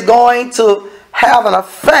is going to have an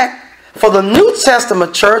effect for the New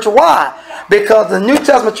Testament church. Why? Because the New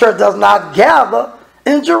Testament church does not gather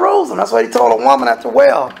in Jerusalem. That's what he told a woman at the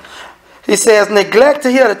well. He says, neglect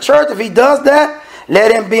to hear the church. If he does that,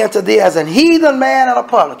 let him be unto thee as an heathen man and a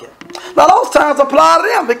publican. Now those terms apply to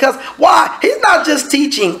them, because why? He's not just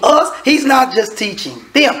teaching us. He's not just teaching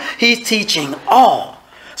them. He's teaching all.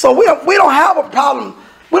 So we don't have a problem.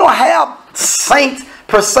 We don't have saints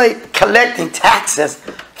per se collecting taxes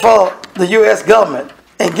for the U.S. government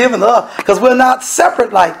and giving to us, because we're not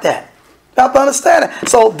separate like that. You have to understand it.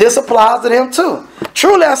 So this applies to them too.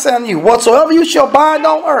 Truly I say unto you, whatsoever you shall bind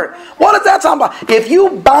on earth. What is that talking about? If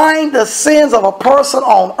you bind the sins of a person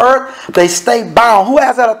on earth, they stay bound. Who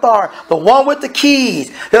has that authority? The one with the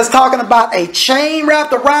keys. That's talking about a chain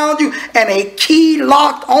wrapped around you and a key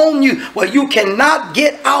locked on you where you cannot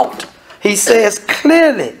get out. He says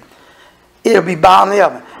clearly, it'll be bound in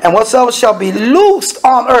heaven. And whatsoever shall be loosed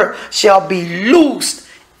on earth shall be loosed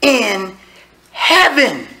in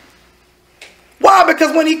heaven. Why?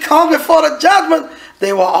 Because when he comes before the judgment,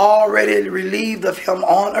 they were already relieved of him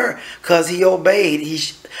on earth because he obeyed. He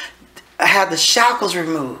had the shackles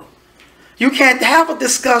removed. You can't have a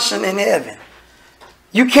discussion in heaven.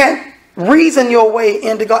 You can't reason your way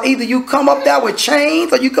into God. Either you come up there with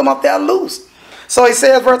chains or you come up there loose. So he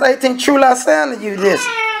says, verse 18, truly I say unto you this.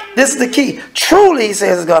 This is the key. Truly, he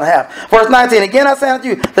says, it's going to happen. Verse 19, again I say unto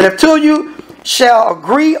you, that if two of you shall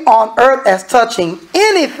agree on earth as touching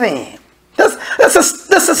anything. This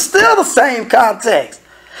is still the same context.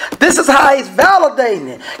 This is how he's validating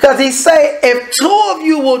it. Because he say, if two of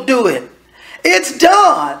you will do it, it's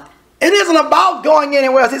done. It isn't about going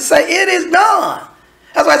anywhere else. He say, it is done.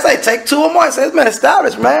 That's why I say, take two or more. He says, it's been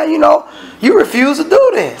established, man. You know, you refuse to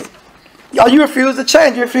do this. You refuse to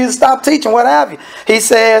change. You refuse to stop teaching, what have you. He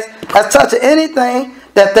says, as touching anything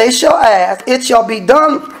that they shall ask, it shall be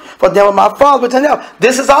done for them with my Father which in heaven.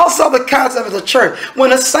 This is also the concept of the church.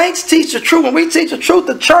 When the saints teach the truth, when we teach the truth,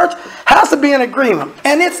 the church has to be in agreement.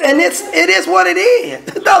 And it is what it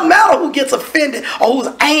is. It doesn't matter who gets offended or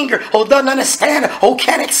who's angry, who doesn't understand it, who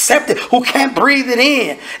can't accept it, who can't breathe it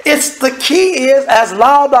in. It's the key is, as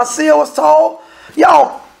Laud was told,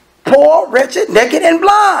 y'all poor, wretched, naked, and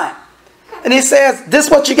blind. And he says, this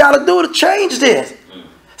is what you got to do to change this.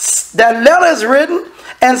 That letter is written,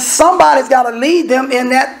 and somebody's got to lead them in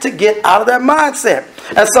that to get out of that mindset.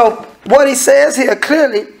 And so what he says here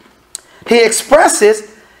clearly, he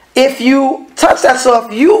expresses, if you touch that, so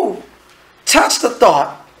if you touch the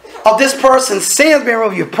thought of this person's sins being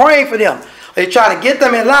removed, you're praying for them, or you're trying to get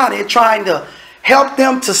them in line, you're trying to help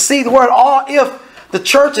them to see the word, or if the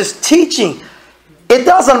church is teaching, it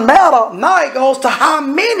doesn't matter. Now it goes to how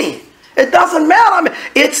many. It doesnn't matter. I mean,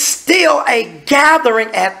 it's still a gathering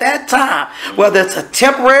at that time. Whether it's a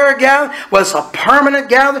temporary gathering, whether it's a permanent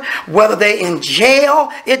gathering, whether they're in jail,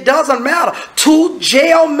 it doesn't matter. Two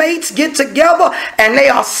jail mates get together and they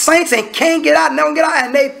are saints and can't get out, never get out,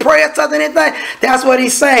 and they pray or something, anything. That's what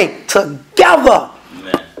he's saying. Together.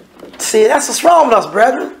 Amen. See, that's what's wrong with us,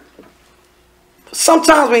 brethren.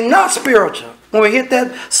 Sometimes we're not spiritual. When we hit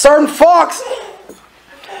that certain fox,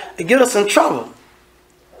 it gets us in trouble.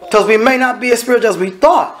 Because we may not be as spiritual as we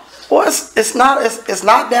thought. Well, it's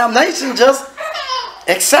not damnation, just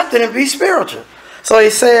accept it and be spiritual. So he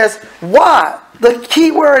says, why? The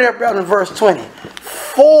key word there, brother, in verse 20.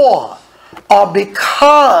 For or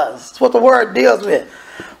because. That's what the word deals with.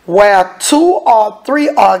 Where two or three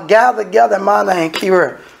are gathered together in my name, key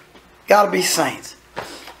word. Got to be saints.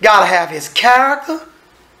 Got to have his character.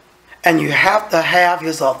 And you have to have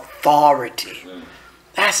his authority.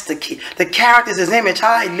 That's the key. The character is his image,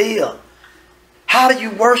 how he live. How do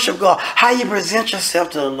you worship God? How you present yourself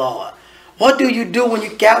to the Lord? What do you do when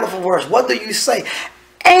you gather for worship? What do you say?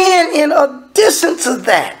 And in addition to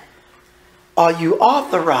that, are you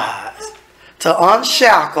authorized to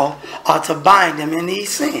unshackle or to bind him in these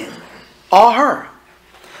sins? Or her?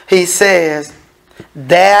 He says,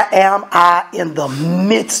 there am I in the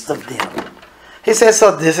midst of them. He says,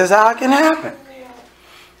 so this is how it can happen.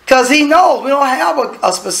 Because he knows we don't have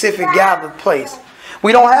a specific gathered place.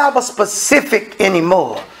 We don't have a specific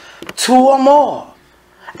anymore. Two or more.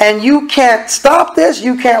 And you can't stop this.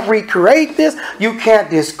 You can't recreate this. You can't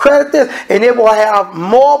discredit this. And it will have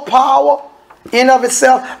more power in of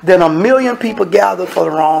itself than a million people gathered for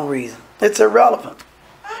the wrong reason. It's irrelevant.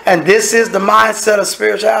 And this is the mindset of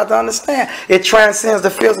spirituality to understand. It transcends the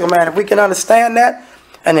physical man. If we can understand that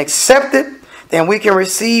and accept it, then we can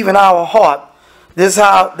receive in our heart. This is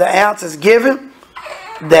how the answer is given,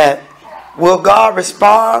 that will God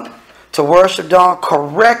respond to worship done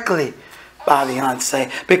correctly by the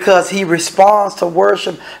unsaved? Because he responds to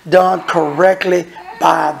worship done correctly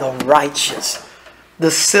by the righteous.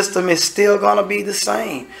 The system is still going to be the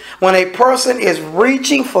same. When a person is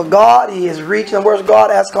reaching for God, he is reaching the worship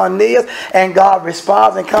God as Cornelius, and God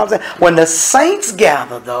responds and comes in. When the saints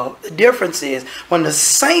gather, though, the difference is when the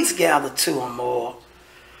saints gather two or more,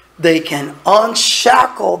 they can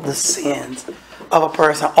unshackle the sins of a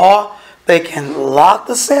person, or they can lock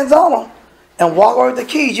the sins on them and walk away with the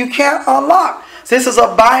keys. You can't unlock. This is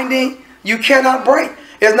a binding you cannot break.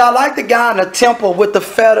 It's not like the guy in the temple with the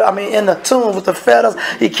fetters. I mean, in the tomb with the fetters.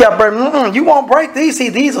 He kept breaking. You won't break these. See,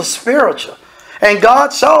 these are spiritual. And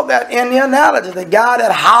God showed that in the analogy. The guy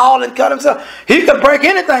that howled and cut himself, he could break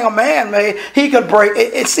anything a man made. He could break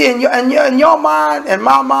it. See, in your mind, in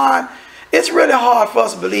my mind, it's really hard for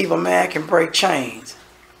us to believe a man can break chains.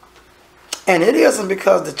 And it isn't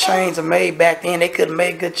because the chains are made back then. They couldn't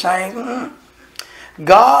make good chains.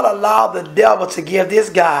 God allowed the devil to give this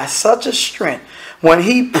guy such a strength. When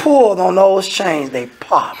he pulled on those chains, they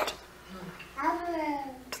popped.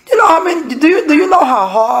 You know, I mean, do you know how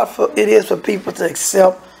hard it is for people to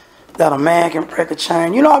accept that a man can break a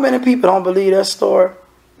chain? You know how many people don't believe that story?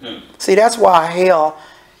 See, that's why hell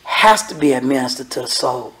has to be administered to the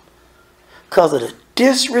soul. Because of the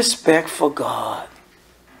disrespect for God.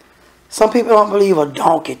 Some people don't believe a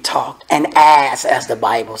donkey talked, an ass, as the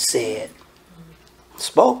Bible said,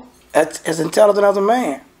 spoke as intelligent as a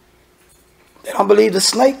man. They don't believe the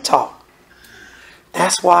snake talked.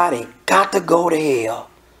 That's why they got to go to hell.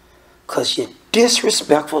 Because you're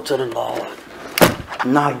disrespectful to the Lord.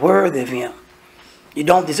 Not worthy of Him. You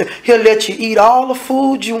don't deserve. He'll let you eat all the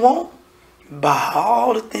food you want. Buy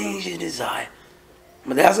all the things you desire.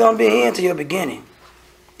 But that's going to be an end to your beginning.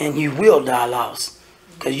 And you will die lost.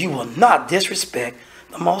 Because you will not disrespect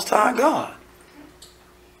the Most High God.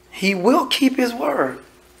 He will keep His word.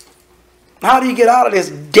 How do you get out of this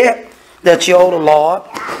debt that you owe the Lord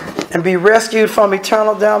and be rescued from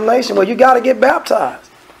eternal damnation? Well, you got to get baptized.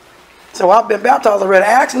 So I've been baptized already.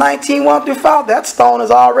 Acts 19, 1 through 5. That stone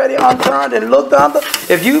is already unturned and looked under.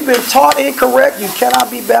 If you've been taught incorrect, you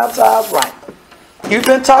cannot be baptized right. You've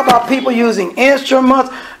been taught about people using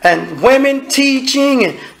instruments and women teaching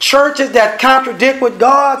and churches that contradict what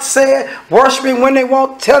God said, worshiping when they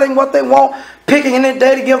want, telling what they want, picking in the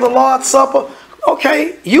day to give the Lord's Supper.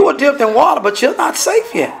 Okay, you were dipped in water, but you're not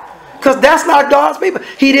safe yet. Because that's not God's people.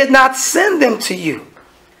 He did not send them to you.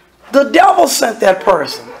 The devil sent that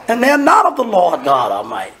person. And they're not of the Lord God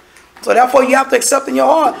Almighty. So therefore you have to accept in your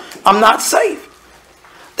heart, I'm not safe.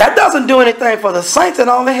 That doesn't do anything for the saints. It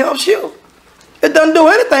only helps you. It doesn't do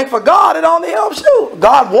anything for God. It only helps you.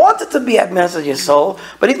 God wants it to be administered to your soul,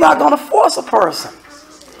 but He's not going to force a person.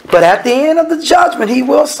 But at the end of the judgment, He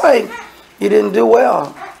will say, you didn't do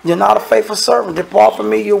well. You're not a faithful servant. Depart from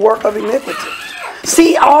me, you work of iniquity.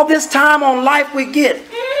 See, all this time on life we get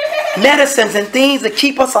medicines and things that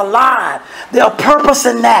keep us alive. There's a purpose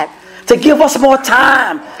in that, to give us more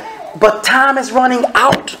time. But time is running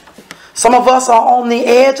out. Some of us are on the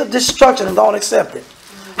edge of destruction and don't accept it.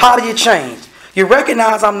 How do you change? You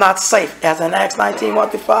recognize I'm not safe. As in Acts 19, 1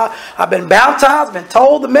 through 5. I've been baptized, been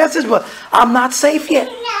told the message, but I'm not safe yet.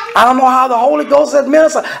 I don't know how the Holy Ghost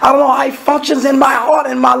administers. I don't know how He functions in my heart,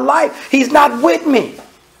 in my life. He's not with me.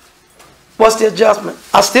 What's the adjustment?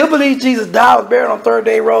 I still believe Jesus died, was buried on the third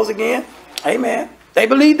day, rose again. Amen. They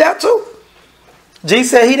believe that too.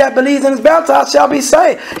 Jesus said, he that believes and is baptized shall be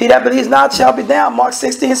saved. He that believes not shall be damned. Mark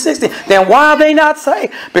 16:16. Then why are they not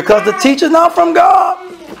saved? Because the teacher's not from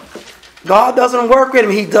God. God doesn't work with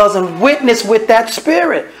him. He doesn't witness with that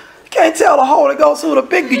spirit. You can't tell the Holy Ghost who to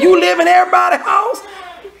pick. Do you live in everybody's house?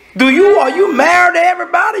 Are you married to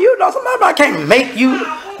everybody? You know, somebody can't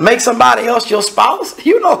make somebody else your spouse.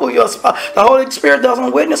 You know who your spouse. The Holy Spirit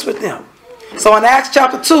doesn't witness with them. So in Acts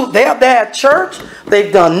chapter 2, they're there at church.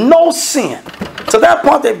 They've done no sin. To that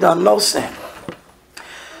point, they've done no sin.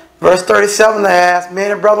 Verse 37, they ask,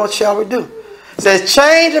 men and brothers, what shall we do? It says,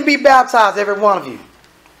 change and be baptized, every one of you,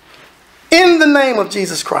 in the name of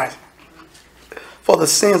Jesus Christ, for the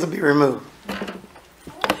sins will be removed.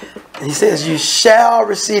 And he says, you shall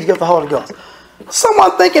receive the gift of the Holy Ghost.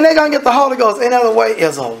 Someone thinking they're going to get the Holy Ghost any other way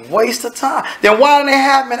is a waste of time. Then why do they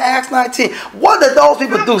have him in Acts 19? What did those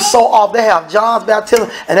people do so often? They have John's baptism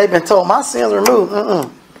and they've been told, my sins are removed.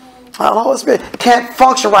 The Holy Spirit can't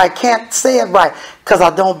function right, can't say it right, because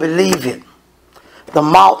I don't believe it. The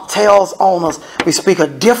mouth tells on us we speak a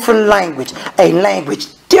different language, a language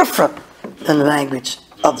different than the language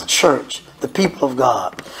of the church, the people of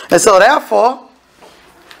God. And so therefore,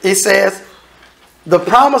 he says, the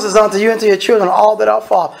promise is unto you and to your children, all that are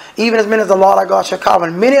far, even as many as the Lord our God shall call.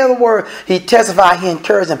 In many other words, he testified, he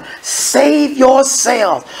encouraged them, save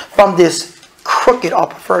yourselves from this crooked or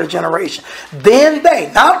perverted generation. Then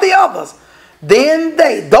they, not the others, then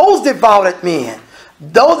they, those devoted men,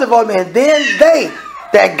 then they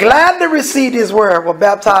that gladly received his word were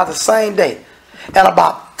baptized the same day. And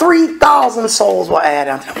about 3,000 souls were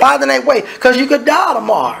added unto them. Why didn't they wait? Because you could die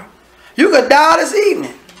tomorrow. You could die this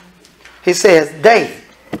evening. He says, they,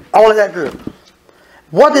 only that group.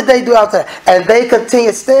 What did they do after that? And they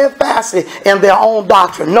continued steadfastly in their own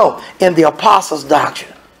doctrine. No, in the apostles'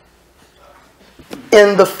 doctrine.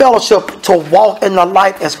 in the fellowship to walk in the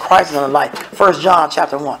light as Christ is in the light. 1 John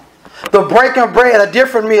chapter 1. The breaking of bread, a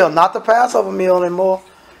different meal, not the Passover meal anymore.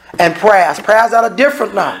 And prayers. Prayers that are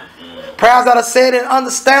different now. Prayers that are said in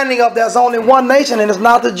understanding of there's only one nation, and it's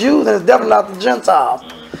not the Jews, and it's definitely not the Gentiles.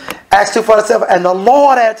 Acts 2:47, and the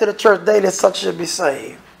Lord added to the church daily that such should be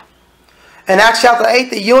saved. In Acts chapter 8,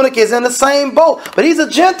 the eunuch is in the same boat, but he's a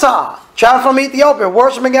Gentile, traveling from Ethiopia,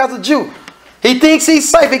 worshiping as a Jew. He thinks he's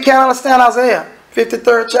safe. He can't understand Isaiah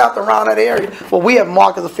 53rd chapter, around that area. Well, we have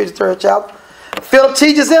marked as the 53rd chapter. Philip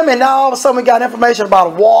teaches him, and now all of a sudden we got information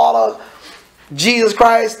about water, Jesus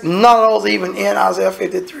Christ. None of those are even in Isaiah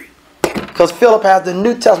 53. Because Philip has the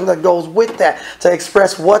New Testament that goes with that to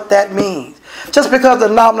express what that means. Just because the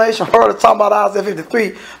denomination heard us talking about Isaiah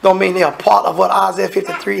 53 don't mean they're a part of what Isaiah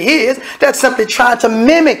 53 is. That's simply trying to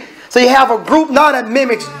mimic. So you have a group now that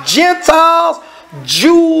mimics Gentiles,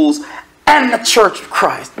 Jews, and the Church of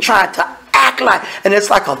Christ. Trying to act like, and it's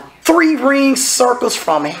like a three-ring circus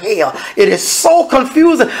from hell. It is so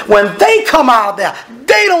confusing. When they come out there,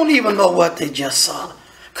 they don't even know what they just saw.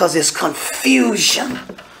 Because it's confusion.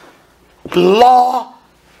 Law,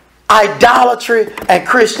 idolatry, and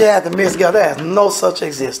Christianity mixed together. There is no such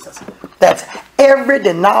existence. That's every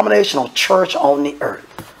denominational church on the earth.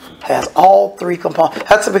 Has all three components.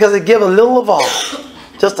 That's because it gives a little of all.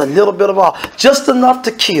 Just a little bit of all. Just enough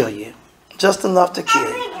to kill you. Just enough to kill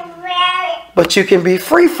you. But you can be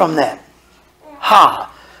free from that. How?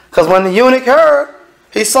 Because when the eunuch heard,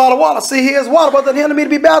 he saw the water. See, here's water, but the enemy to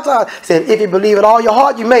be baptized. He said, if you believe with all your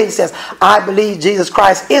heart, you may. He says, I believe Jesus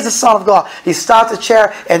Christ is the Son of God. He starts the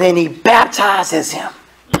chair, and then he baptizes him.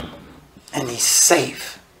 And he's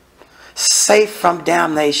safe. Safe from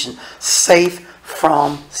damnation. Safe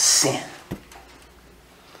from sin.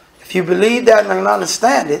 If you believe that and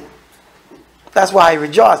understand it, that's why he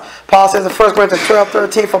rejoiced. Paul says in 1 Corinthians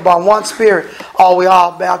 12:13, for by one Spirit are we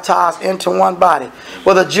all baptized into one body.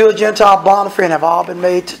 Whether Jew, Gentile, bond, or free, have all been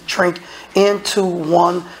made to drink into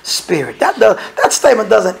one Spirit. That statement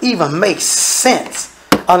doesn't even make sense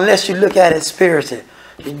unless you look at it spiritually.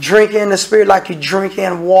 You drink in the Spirit like you drink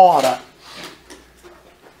in water.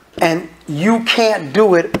 And you can't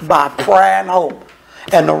do it by prayer and hope.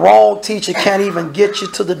 And the wrong teacher can't even get you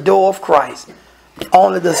to the door of Christ.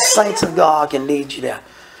 Only the saints of God can lead you there.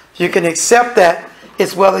 You can accept that.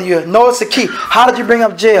 It's whether you know it's the key. How did you bring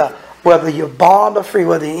up jail? Whether you're bond or free,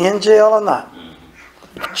 whether you're in jail or not.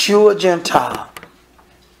 Jew or Gentile.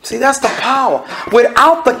 See, that's the power.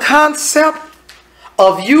 Without the concept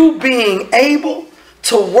of you being able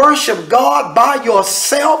to worship God by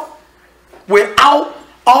yourself, without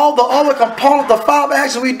all the other components, the five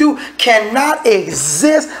actions we do cannot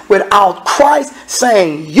exist without Christ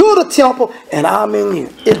saying, you're the temple and I'm in you.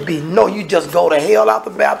 It'd be no, you just go to hell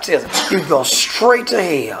after baptism. You go straight to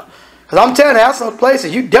hell. Because I'm telling you, that's some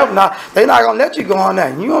places you definitely not, they're not going to let you go in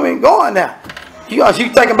there. You don't even go in there. You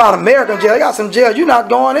think about American jail, they got some jails, you're not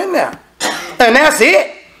going in there. And that's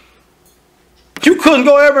it. You couldn't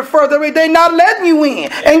go every further, they're not letting you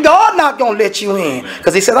in. And God not going to let you in.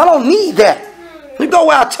 Because he said, I don't need that. You go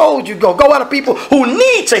where I told you go. Go where the people who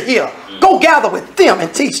need to hear. Go gather with them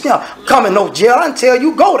and teach them. Come in no jail until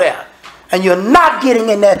you go there. And you're not getting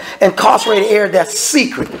in that incarcerated area that's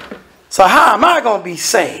secret. So how am I going to be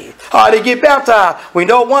saved? How they get baptized? We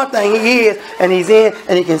know one thing, he is, and he's in,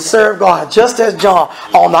 and he can serve God just as John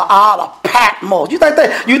on the Isle of Patmos. You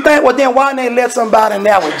think, well then why didn't they let somebody in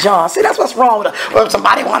there with John? See, that's what's wrong with it. Well, if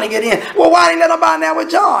somebody want to get in, well, why didn't they let nobody in there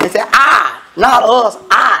with John? He said, I, not us,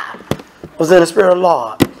 I was in the Spirit of the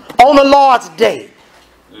Lord. On the Lord's day,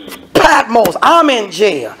 Patmos, I'm in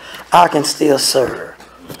jail. I can still serve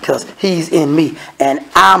because he's in me and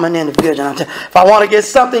I'm an individual. If I want to get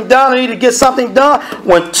something done, I need to get something done.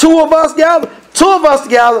 When two of us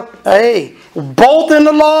together, hey, both in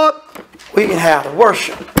the Lord, we can have the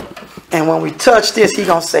worship. And when we touch this, he's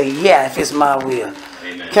going to say, yeah, if it's my will.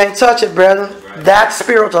 Amen. Can't touch it, brethren. That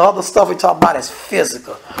spiritual, other stuff we talk about is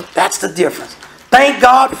physical. That's the difference. Thank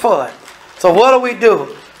God for it. So what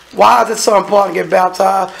do? Why is it so important to get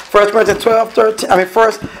baptized? 1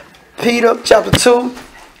 Peter chapter 2,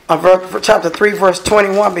 chapter 3, verse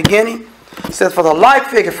 21 beginning. It says, for the like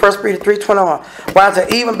figure, 1 Peter 3:21, why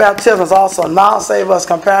the even baptisms also now save us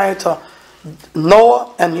comparing to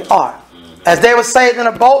Noah and the ark. As they were saved in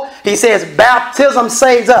a boat, he says baptism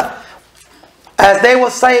saves us. As they were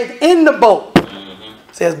saved in the boat,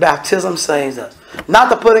 it says baptism saves us. Not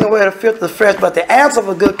the putting away the filth of the flesh, but the answer of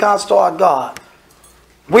a good conscience toward God.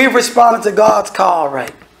 We've responded to God's call,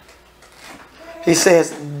 right? He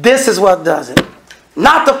says, this is what does it.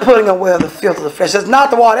 Not the putting away of the filth of the flesh. It's not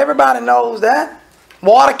the water. Everybody knows that.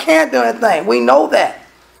 Water can't do anything. We know that.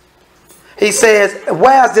 He says,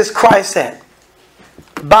 where's this Christ at?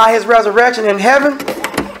 By his resurrection in heaven,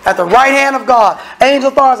 at the right hand of God.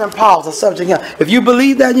 Angels, authorities, and powers are subject to him. If you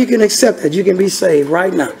believe that, you can accept that. You can be saved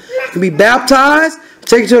right now. You can be baptized,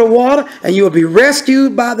 take you to the water, and you will be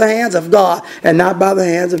rescued by the hands of God and not by the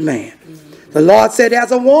hands of man. The Lord said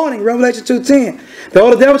as a warning, Revelation 2:10,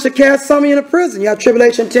 the devil should cast some of you into prison. You have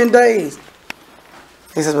tribulation 10 days.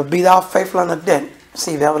 He says, but be thou faithful unto death,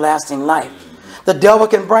 receive everlasting life. The devil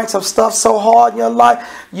can bring some stuff so hard in your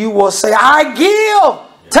life, you will say, I give.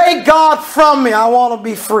 Take God from me. I want to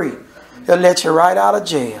be free. He'll let you right out of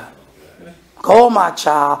jail. Go, my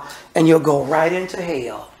child, and you'll go right into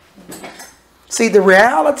hell. See, the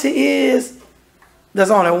reality is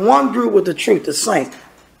there's only one group with the truth, the saints.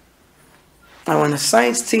 And when the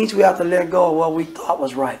saints teach, we have to let go of what we thought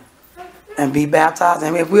was right and be baptized.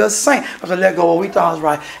 And if we're a saint, we have to let go of what we thought was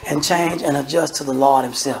right and change and adjust to the Lord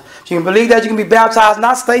himself. If you can believe that, you can be baptized,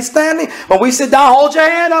 not stay standing. When we sit down, hold your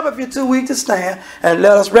hand up if you're too weak to stand. And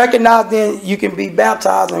let us recognize then you can be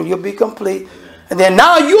baptized and you'll be complete. And then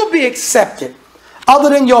now you'll be accepted. Other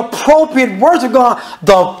than your appropriate words of God,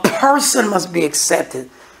 the person must be accepted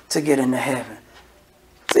to get into heaven.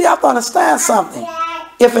 See, you have to understand something.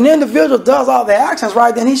 If an individual does all the actions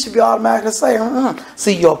right, then he should be automatically saved.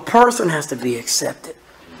 See, your person has to be accepted.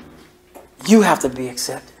 You have to be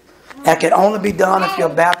accepted. That can only be done if you're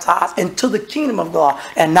baptized into the kingdom of God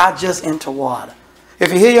and not just into water.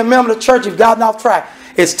 If you hear your member of the church, you've gotten off track.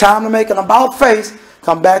 It's time to make an about face.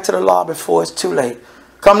 Come back to the Lord before it's too late.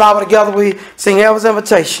 Come now together, we sing Heaven's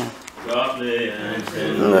Invitation.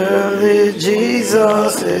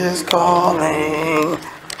 Jesus is calling.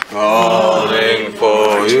 Calling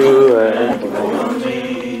for you and for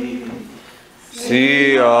me.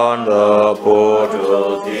 See on the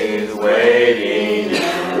portal is waiting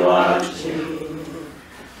and watching,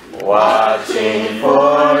 watching for